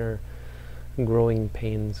beginner growing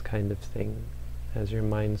pains kind of thing, as your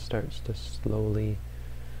mind starts to slowly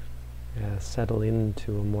settle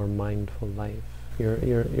into a more mindful life.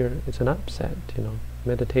 It's an upset,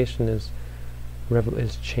 Meditation is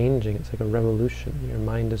changing. It's like a revolution. Your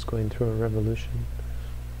mind is going through a revolution.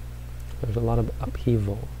 There's a lot of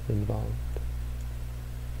upheaval involved.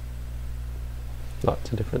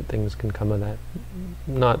 Lots of different things can come of that.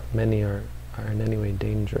 Not many are in any way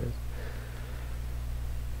dangerous.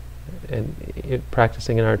 And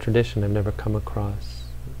practicing in our tradition, I've never come across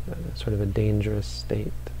sort of a dangerous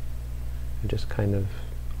state. They're just kind of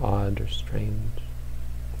odd or strange.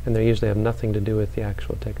 And they usually have nothing to do with the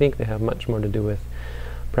actual technique. They have much more to do with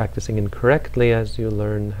practicing incorrectly as you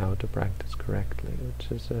learn how to practice correctly,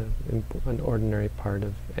 which is an ordinary part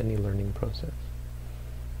of any learning process.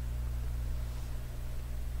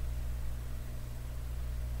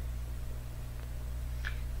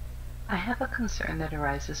 I have a concern that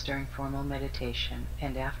arises during formal meditation,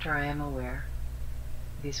 and after I am aware.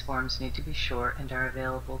 These forms need to be short and are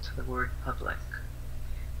available to the word public.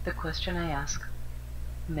 The question I ask,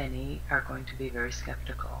 many are going to be very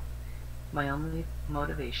skeptical. My only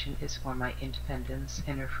motivation is for my independence,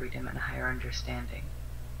 inner freedom, and higher understanding.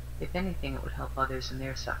 If anything, it would help others in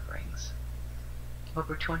their sufferings.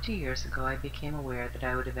 Over 20 years ago, I became aware that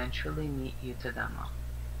I would eventually meet Yuta Dhamma,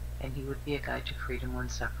 and he would be a guide to freedom when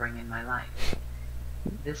suffering in my life.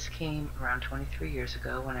 This came around 23 years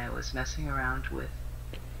ago when I was messing around with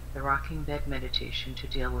the rocking bed meditation to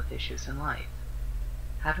deal with issues in life.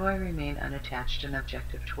 How do I remain unattached and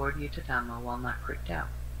objective toward Yuta Dhamma while not freaked out?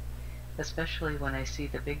 Especially when I see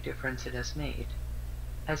the big difference it has made.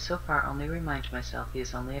 I so far only remind myself he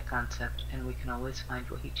is only a concept and we can always find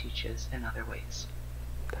what he teaches in other ways.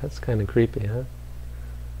 That's kind of creepy, huh?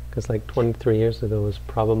 Because 23 years ago was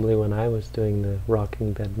probably when I was doing the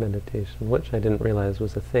rocking bed meditation, which I didn't realize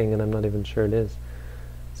was a thing, and I'm not even sure it is.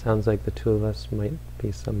 Sounds like the two of us might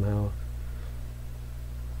be somehow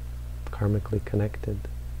karmically connected.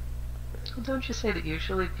 Well, don't you say that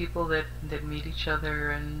usually people that meet each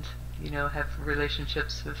other and have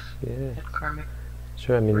relationships Yeah. have karmic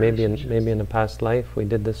Sure. I mean, maybe relationships? in a past life we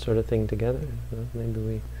did this sort of thing together.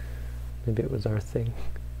 Maybe it was our thing.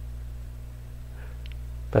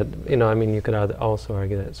 But I mean, you could also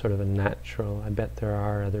argue that it's sort of a natural. I bet there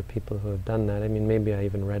are other people who have done that. I mean, maybe I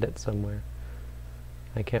even read it somewhere.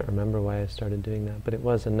 I can't remember why I started doing that, but it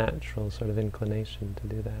was a natural sort of inclination to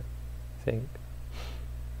do that, I think.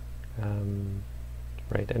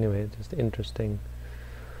 Right, anyway, just interesting.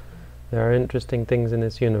 There are interesting things in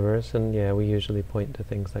this universe, and yeah, we usually point to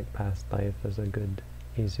things like past life as a good,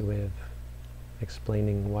 easy way of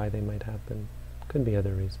explaining why they might happen. Could be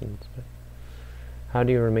other reasons, but how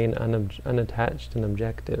do you remain unattached and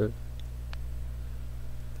objective?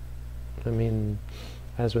 I mean,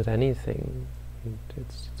 as with anything,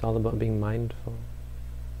 it's all about being mindful.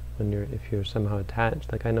 If you're somehow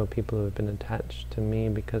attached, like I know people who have been attached to me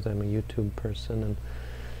because I'm a YouTube person, and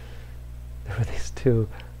there were these two,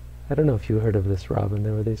 I don't know if you heard of this, Robin,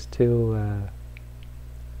 there were these two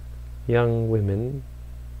young women,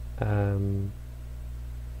 but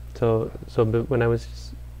when I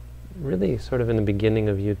was really sort of in the beginning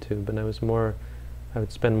of YouTube, and I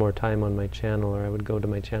would spend more time on my channel, or I would go to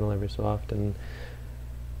my channel every so often.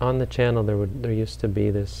 On the channel there used to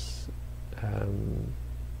be this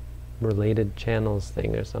related channels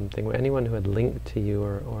thing or something, where anyone who had linked to you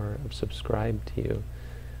or subscribed to you,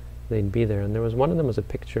 they'd be there. And there was one of them was a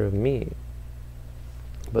picture of me,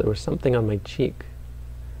 but there was something on my cheek.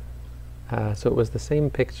 So it was the same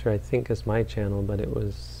picture, I think, as my channel, but it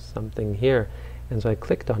was something here. And so I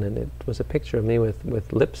clicked on it, and it was a picture of me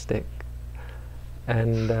with lipstick.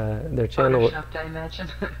 And their channel, Photoshopped, I imagine.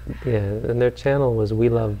 yeah, and their channel was We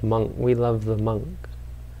Love the Monk.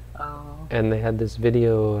 Oh. And they had this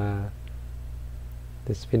video.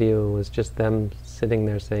 This video was just them sitting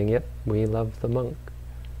there saying, "Yep, we love the monk."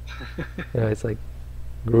 It's like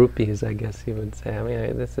groupies, I guess you would say. I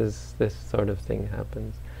mean, this sort of thing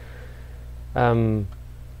happens.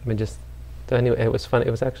 Anyway, it was fun.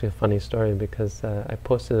 It was actually a funny story because I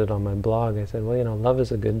posted it on my blog. I said, well, love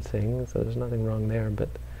is a good thing, so there's nothing wrong there. But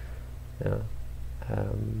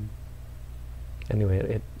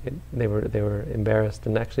anyway, they were embarrassed,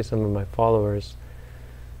 and actually some of my followers,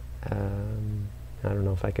 I don't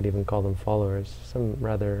know if I could even call them followers, some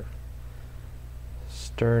rather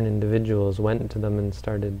stern individuals went to them and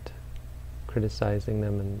started criticizing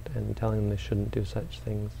them and telling them they shouldn't do such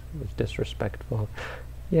things. It was disrespectful.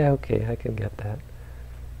 Yeah, okay, I can get that.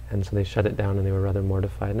 And so they shut it down, and they were rather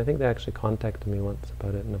mortified. And I think they actually contacted me once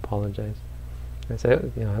about it and apologized. I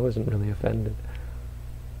said, I wasn't really offended.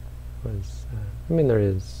 I mean, there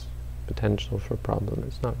is potential for problem.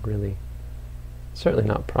 It's not really, certainly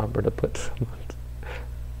not proper to put someone's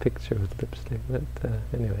picture with lipstick. But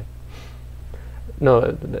anyway,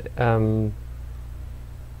 no. And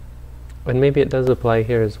maybe it does apply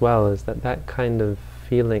here as well. Is that kind of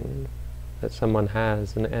feeling that someone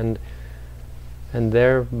has, and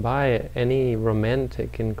thereby any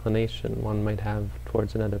romantic inclination one might have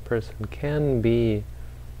towards another person can be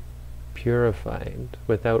purified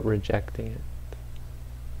without rejecting it.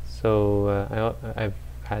 So I've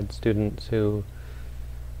had students who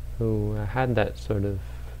had that sort of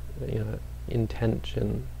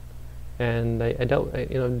intention, and I dealt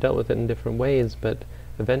with it in different ways, but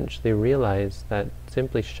eventually realized that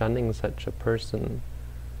simply shunning such a person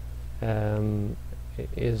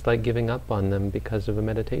is like giving up on them because of a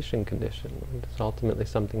meditation condition. It's ultimately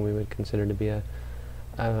something we would consider to be a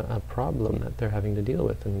problem that they're having to deal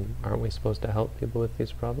with, and aren't we supposed to help people with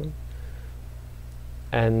these problems?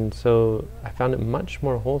 And so I found it much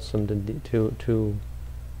more wholesome to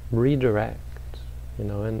redirect,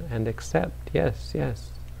 and accept. Yes.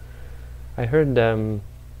 I heard there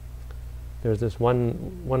was this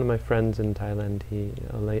one of my friends in Thailand.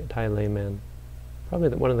 Thai layman. Probably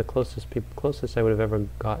one of the closest I would have ever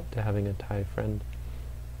got to having a Thai friend.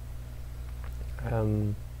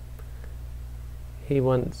 He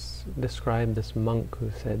once described this monk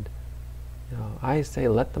who said, I say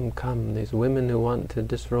let them come, these women who want to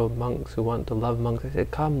disrobe monks, who want to love monks. I said,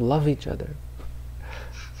 come, love each other.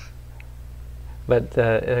 But,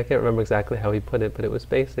 and I can't remember exactly how he put it, but it was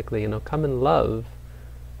basically, come and love,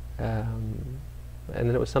 and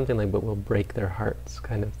then it was something like, but we'll break their hearts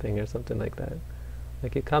kind of thing, or something like that.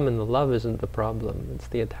 Like, you come and the love isn't the problem, it's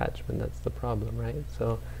the attachment that's the problem, right?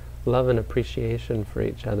 So love and appreciation for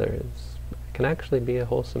each other can actually be a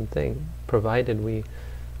wholesome thing, provided we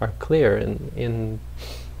are clear and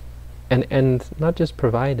not just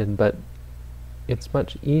provided, but it's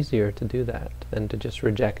much easier to do that than to just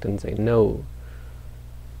reject and say no.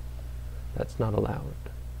 That's not allowed.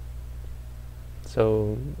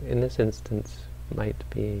 So in this instance might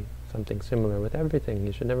be something similar with everything.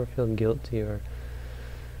 You should never feel guilty or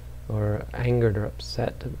angered or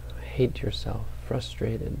upset, hate yourself,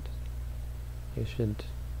 frustrated. You should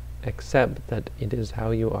accept that it is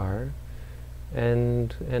how you are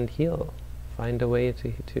and heal. Find a way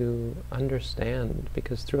to understand,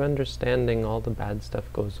 because through understanding all the bad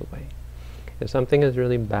stuff goes away. If something is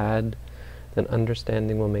really bad, then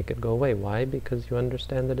understanding will make it go away. Why? Because you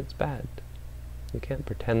understand that it's bad. You can't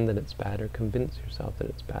pretend that it's bad or convince yourself that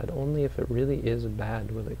it's bad. Only if it really is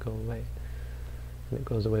bad will it go away. And it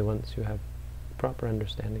goes away once you have proper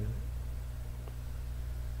understanding of it.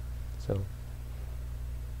 So,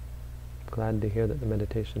 glad to hear that the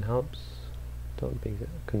meditation helps. Don't be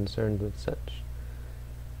concerned with such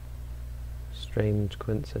strange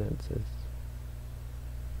coincidences.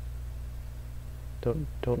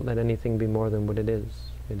 Don't let anything be more than what it is.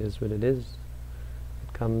 It is what it is.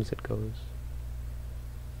 It comes, it goes.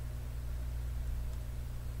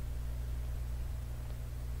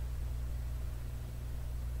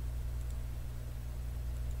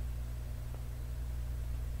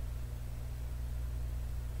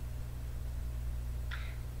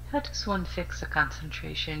 How does one fix a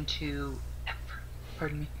concentration to effort?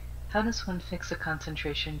 Pardon me. How does one fix a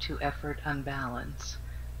concentration to effort unbalance?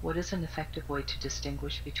 What is an effective way to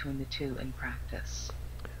distinguish between the two in practice?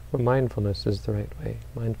 Well, mindfulness is the right way.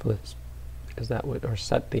 Mindfulness is that which, or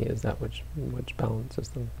sati is that which balances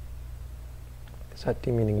them.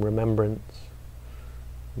 Sati meaning remembrance,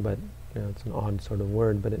 but it's an odd sort of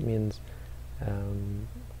word, but it means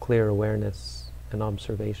clear awareness and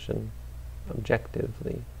observation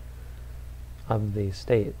objectively of the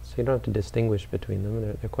states. So you don't have to distinguish between them.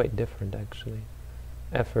 They're quite different, actually.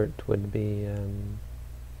 Effort would be an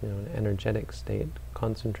energetic state.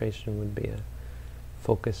 Concentration would be a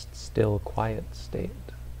focused, still, quiet state.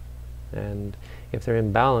 And if they're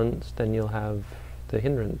imbalanced, then you'll have the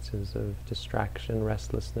hindrances of distraction,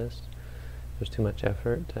 restlessness. There's too much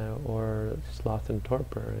effort, or sloth and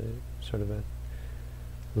torpor, sort of a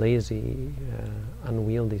lazy,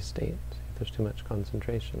 unwieldy state. If there's too much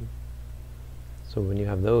concentration. So when you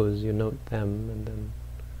have those, you note them, and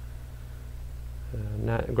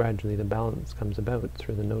then gradually the balance comes about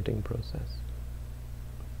through the noting process.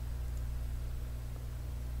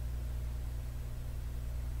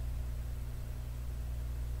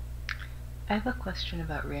 I have a question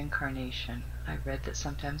about reincarnation. I read that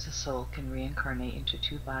sometimes a soul can reincarnate into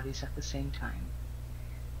two bodies at the same time.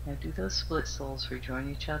 Now, do those split souls rejoin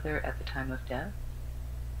each other at the time of death?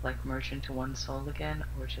 Like merge into one soul again,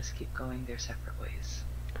 or just keep going their separate ways?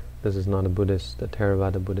 This is not a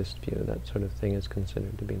Theravada Buddhist view. That sort of thing is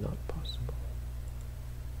considered to be not possible.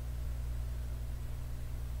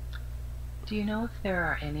 Do you know if there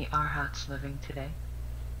are any arhats living today?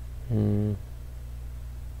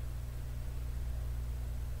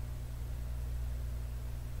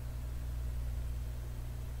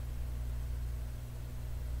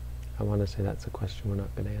 I want to say that's a question we're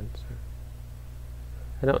not going to answer.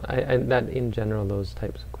 That in general, those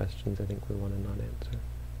types of questions, I think we want to not answer.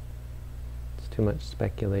 It's too much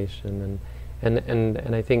speculation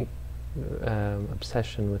and I think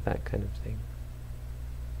obsession with that kind of thing.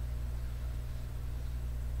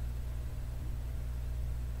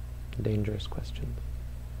 Dangerous questions.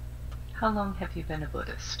 How long have you been a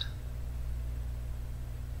Buddhist?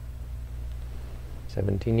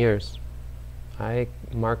 17 years. I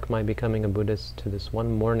mark my becoming a Buddhist to this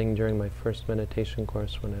one morning during my first meditation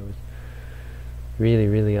course when I was really,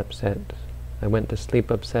 really upset. I went to sleep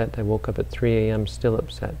upset. I woke up at 3 a.m. still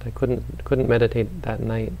upset. I couldn't meditate that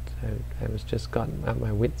night. I was just gotten at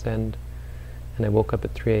my wit's end, and I woke up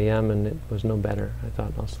at 3 a.m. and it was no better. I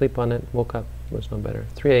thought, I'll sleep on it. Woke up, was no better.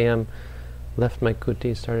 3 a.m. left my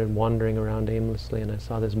kuti, started wandering around aimlessly, and I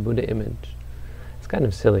saw this Buddha image. It's kind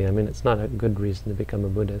of silly. I mean, it's not a good reason to become a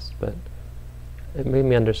Buddhist, but it made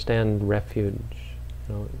me understand refuge,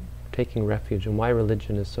 taking refuge, and why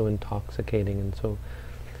religion is so intoxicating and so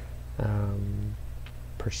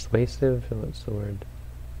persuasive. What's the word?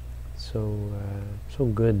 So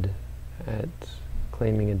good at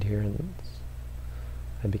claiming adherence.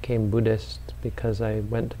 I became Buddhist because I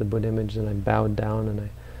went to the Buddha image and I bowed down, and I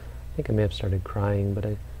think I may have started crying, but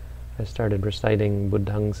I started reciting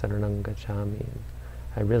Buddhang Saranang Gacchami. And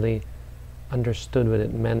I really understood what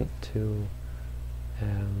it meant to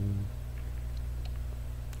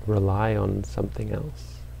rely on something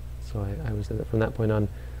else. So I was, from that point on,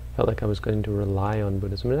 felt like I was going to rely on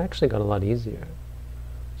Buddhism. It actually got a lot easier.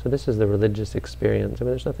 So this is the religious experience. I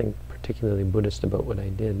mean, there's nothing particularly Buddhist about what I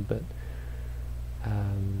did, but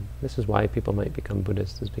This is why people might become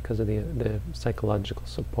Buddhists, is because of the psychological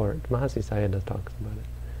support. Mahasi Sayadaw talks about it.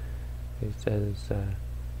 He says,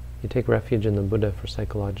 you take refuge in the Buddha for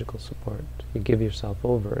psychological support. You give yourself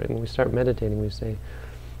over. And when we start meditating, we say,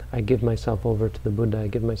 I give myself over to the Buddha, I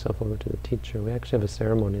give myself over to the teacher. We actually have a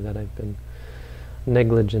ceremony that I've been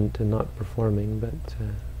negligent in not performing, but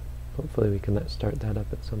hopefully we can start that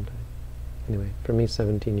up at some time. Anyway, for me,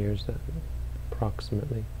 17 years,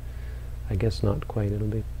 approximately. I guess not quite.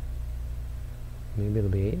 Maybe it'll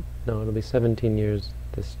be 8. No, it'll be 17 years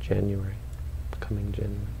this January, coming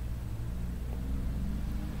January.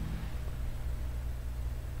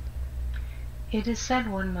 It is said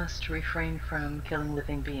one must refrain from killing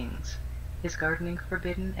living beings. Is gardening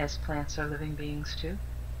forbidden, as plants are living beings too?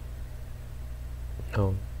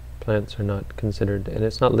 No, plants are not considered, and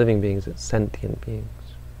it's not living beings, it's sentient beings.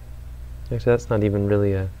 Actually, that's not even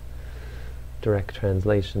really a direct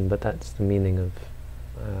translation, but that's the meaning of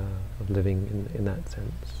living in that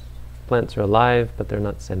sense. Plants are alive, but they're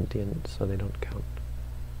not sentient, so they don't count.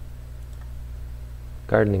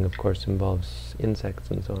 Gardening, of course, involves insects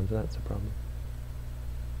and so on, so that's a problem.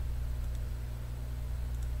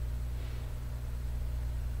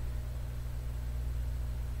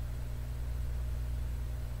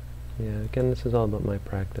 Yeah, again, this is all about my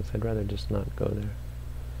practice. I'd rather just not go there.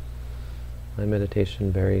 My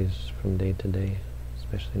meditation varies from day to day,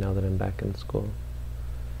 especially now that I'm back in school.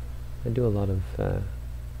 I do a lot of...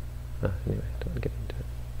 anyway, don't get into it.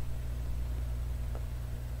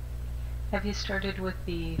 Have you started with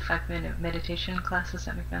the 5-minute meditation classes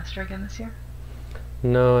at McMaster again this year?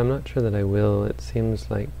 No, I'm not sure that I will. It seems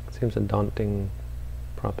a daunting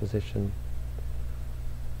proposition,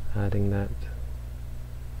 adding that.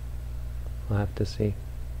 I'll have to see.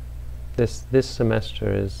 This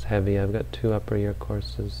semester is heavy. I've got 2 upper year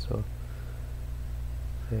courses, so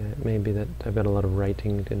it may be that I've got a lot of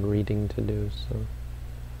writing and reading to do, so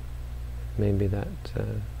maybe that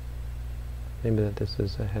this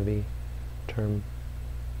is a heavy term.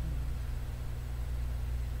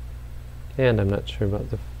 And I'm not sure about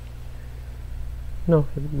no,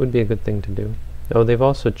 it would be a good thing to do. Oh, they've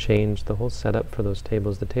also changed the whole setup for those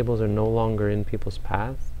tables. The tables are no longer in people's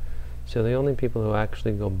paths. So the only people who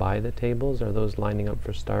actually go by the tables are those lining up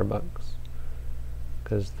for Starbucks,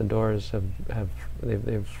 because the doors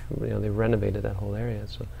they've renovated that whole area.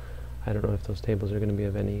 So I don't know if those tables are going to be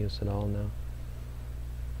of any use at all now.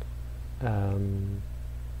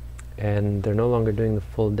 And they're no longer doing the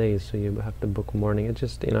full days, so you have to book morning. It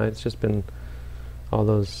just it's just been all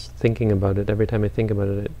those thinking about it. Every time I think about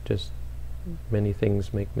it, many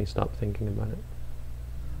things make me stop thinking about it.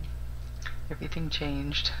 Everything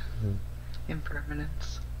changed.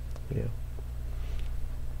 Impermanence. Yeah.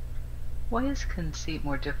 Why is conceit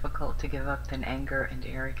more difficult to give up than anger and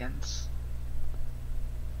arrogance?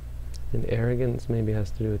 And arrogance maybe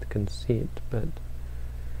has to do with conceit, but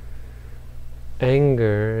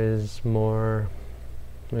anger is more...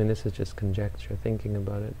 this is just conjecture, thinking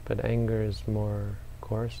about it, but anger is more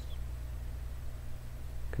coarse.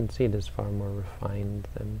 Conceit is far more refined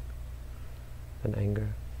than anger.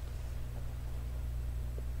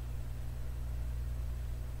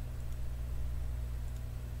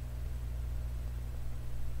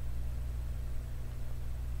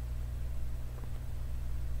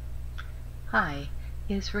 Hi,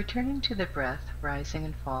 is returning to the breath, rising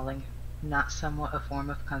and falling, not somewhat a form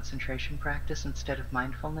of concentration practice instead of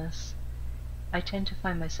mindfulness? I tend to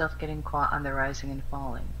find myself getting caught on the rising and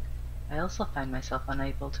falling. I also find myself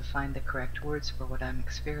unable to find the correct words for what I'm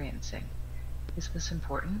experiencing. Is this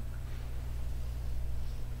important?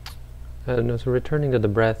 No, so returning to the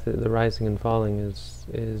breath, the rising and falling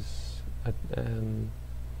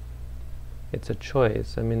it's a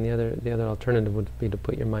choice. The other alternative would be to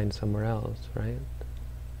put your mind somewhere else, right?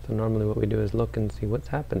 So normally what we do is look and see what's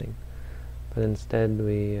happening, but instead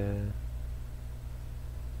we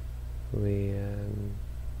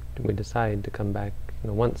decide to come back.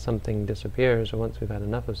 Once something disappears, or once we've had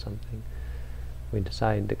enough of something, we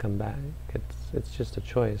decide to come back. It's just a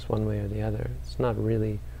choice, one way or the other. It's not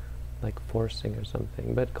really like forcing or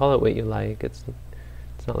something. But call it what you like. It's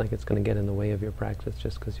not like it's going to get in the way of your practice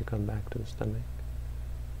just because you come back to the stomach.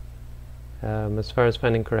 As far as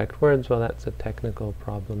finding correct words, well, that's a technical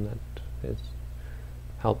problem that is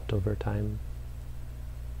helped over time.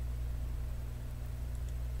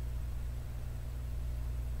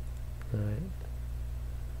 Alright.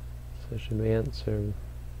 So should we answer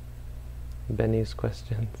Benny's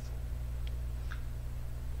questions?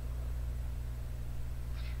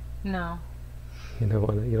 No. You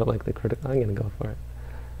don't like the critical. I'm going to go for it.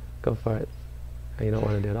 Go for it. You don't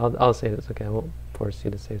want to do it. I'll say it. It's okay. I won't force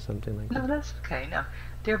you to say something like that. No, that's okay. No.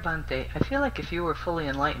 Dear Bhante, I feel like if you were fully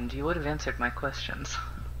enlightened, you would have answered my questions.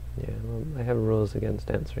 Yeah, well, I have rules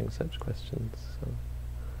against answering such questions, so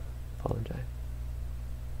apologize.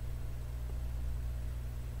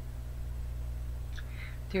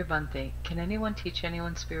 Dear Bhante, can anyone teach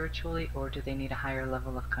anyone spiritually, or do they need a higher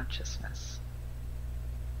level of consciousness?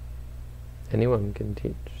 Anyone can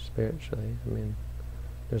teach spiritually. I mean,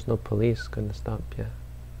 there's no police going to stop you.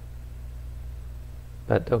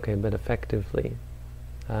 But effectively,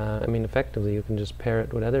 effectively you can just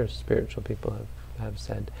parrot what other spiritual people have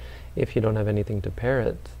said. If you don't have anything to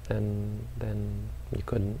parrot, then you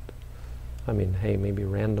couldn't. I mean, hey, maybe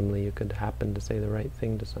randomly you could happen to say the right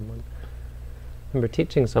thing to someone. Remember,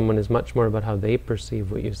 teaching someone is much more about how they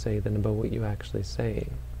perceive what you say than about what you actually say,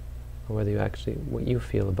 or what you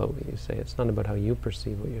feel about what you say. It's not about how you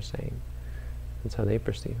perceive what you're saying. It's how they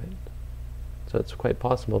perceive it. So it's quite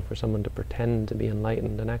possible for someone to pretend to be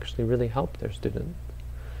enlightened and actually really help their student.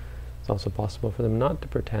 It's also possible for them not to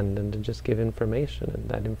pretend and to just give information, and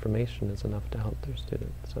that information is enough to help their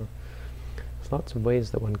student. So there's lots of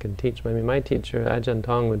ways that one can teach. I mean, my teacher, Ajahn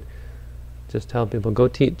Tong, would just tell people, go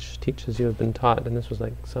teach as you have been taught. And this was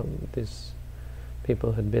like these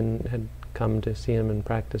people had come to see him and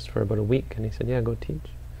practice for about a week, and he said, yeah, go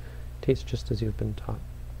teach just as you've been taught.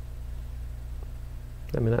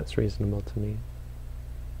 I mean, that's reasonable to me.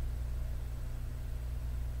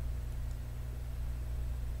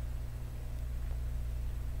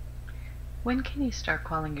 When can you start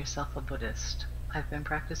calling yourself a Buddhist? I've been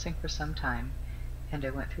practicing for some time, and I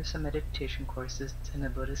went through some meditation courses in a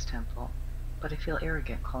Buddhist temple, but I feel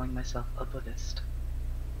arrogant calling myself a Buddhist.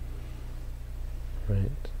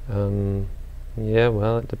 Right. Yeah,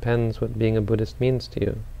 well, it depends what being a Buddhist means to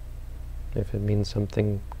you. If it means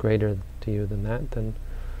something greater to you than that, then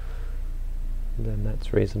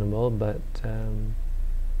that's reasonable. But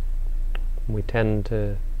we tend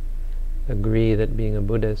to agree that being a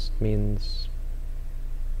Buddhist means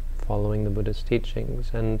following the Buddhist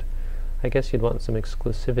teachings, and I guess you'd want some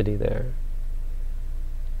exclusivity there,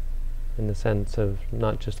 in the sense of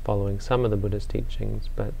not just following some of the Buddhist teachings,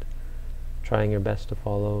 but trying your best to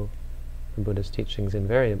follow the Buddhist teachings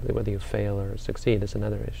invariably. Whether you fail or succeed is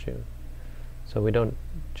another issue. So we don't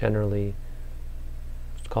generally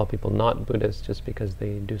call people not Buddhist just because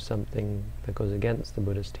they do something that goes against the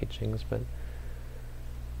Buddhist teachings, but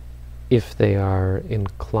if they are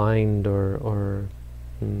inclined or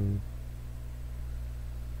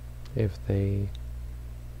if they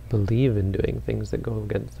believe in doing things that go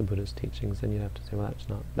against the Buddhist teachings, then you have to say, well,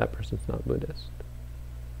 that person's not Buddhist.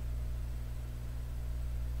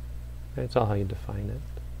 It's all how you define it.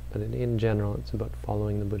 But in general, it's about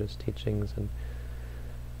following the Buddhist teachings and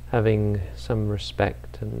having some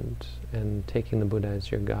respect and taking the Buddha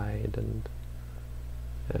as your guide, and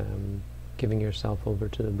giving yourself over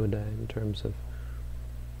to the Buddha in terms of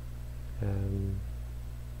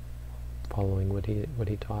following what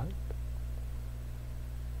he taught.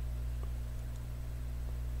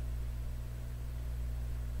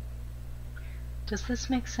 Does this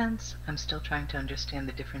make sense? I'm still trying to understand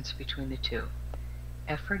the difference between the two.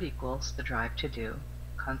 Effort equals the drive to do.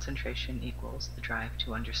 Concentration equals the drive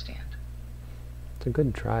to understand. It's a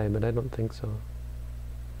good try, but I don't think so.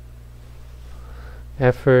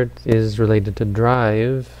 Effort is related to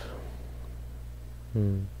drive.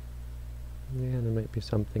 Yeah, there might be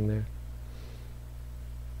something there.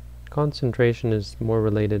 Concentration is more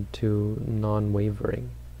related to non-wavering.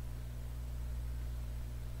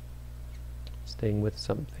 Staying with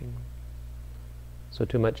something. So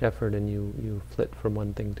too much effort and you flit from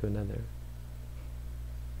one thing to another.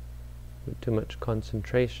 With too much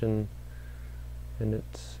concentration, and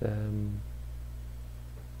it's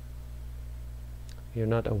you're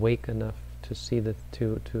not awake enough to see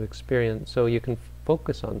to experience. So you can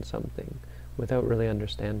focus on something without really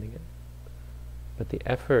understanding it. But the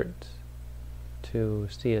effort to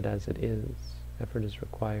see it as it is, effort is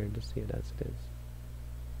required to see it as it is.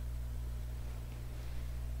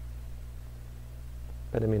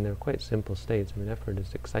 But I mean, they're quite simple states. I mean, effort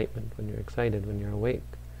is excitement when you're excited, when you're awake.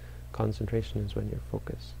 Concentration is when you're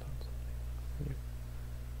focused on something, when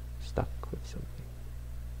you're stuck with something.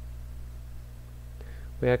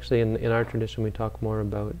 We actually, in our tradition, we talk more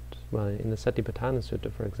about, well, in the Satipatthana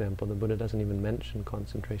Sutta, for example, the Buddha doesn't even mention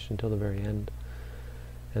concentration till the very end,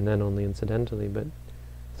 and then only incidentally, but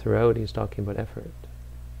throughout he's talking about effort.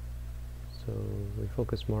 So we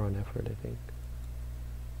focus more on effort, I think.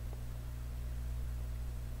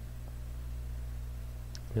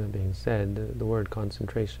 That being said, the word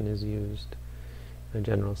concentration is used in a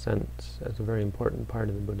general sense as a very important part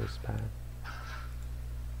of the Buddhist path.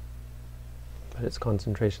 but it's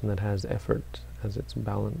concentration that has effort as its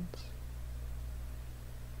balance.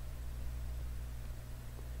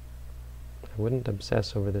 I wouldn't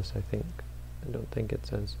obsess over this, I think. I don't think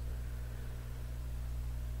it's as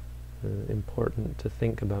important to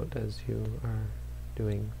think about as you are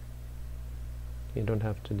doing. You don't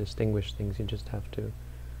have to distinguish things, you just have to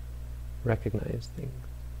recognize things.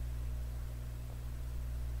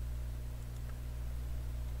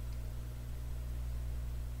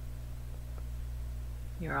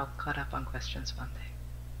 You're all caught up on questions, Bhante.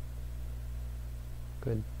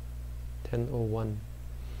 Good. 10:01.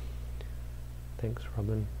 Thanks,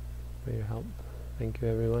 Robin, for your help. Thank you,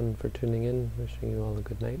 everyone, for tuning in. Wishing you all a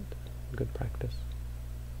good night, good practice.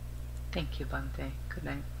 Thank you, Bhante. Good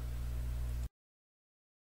night.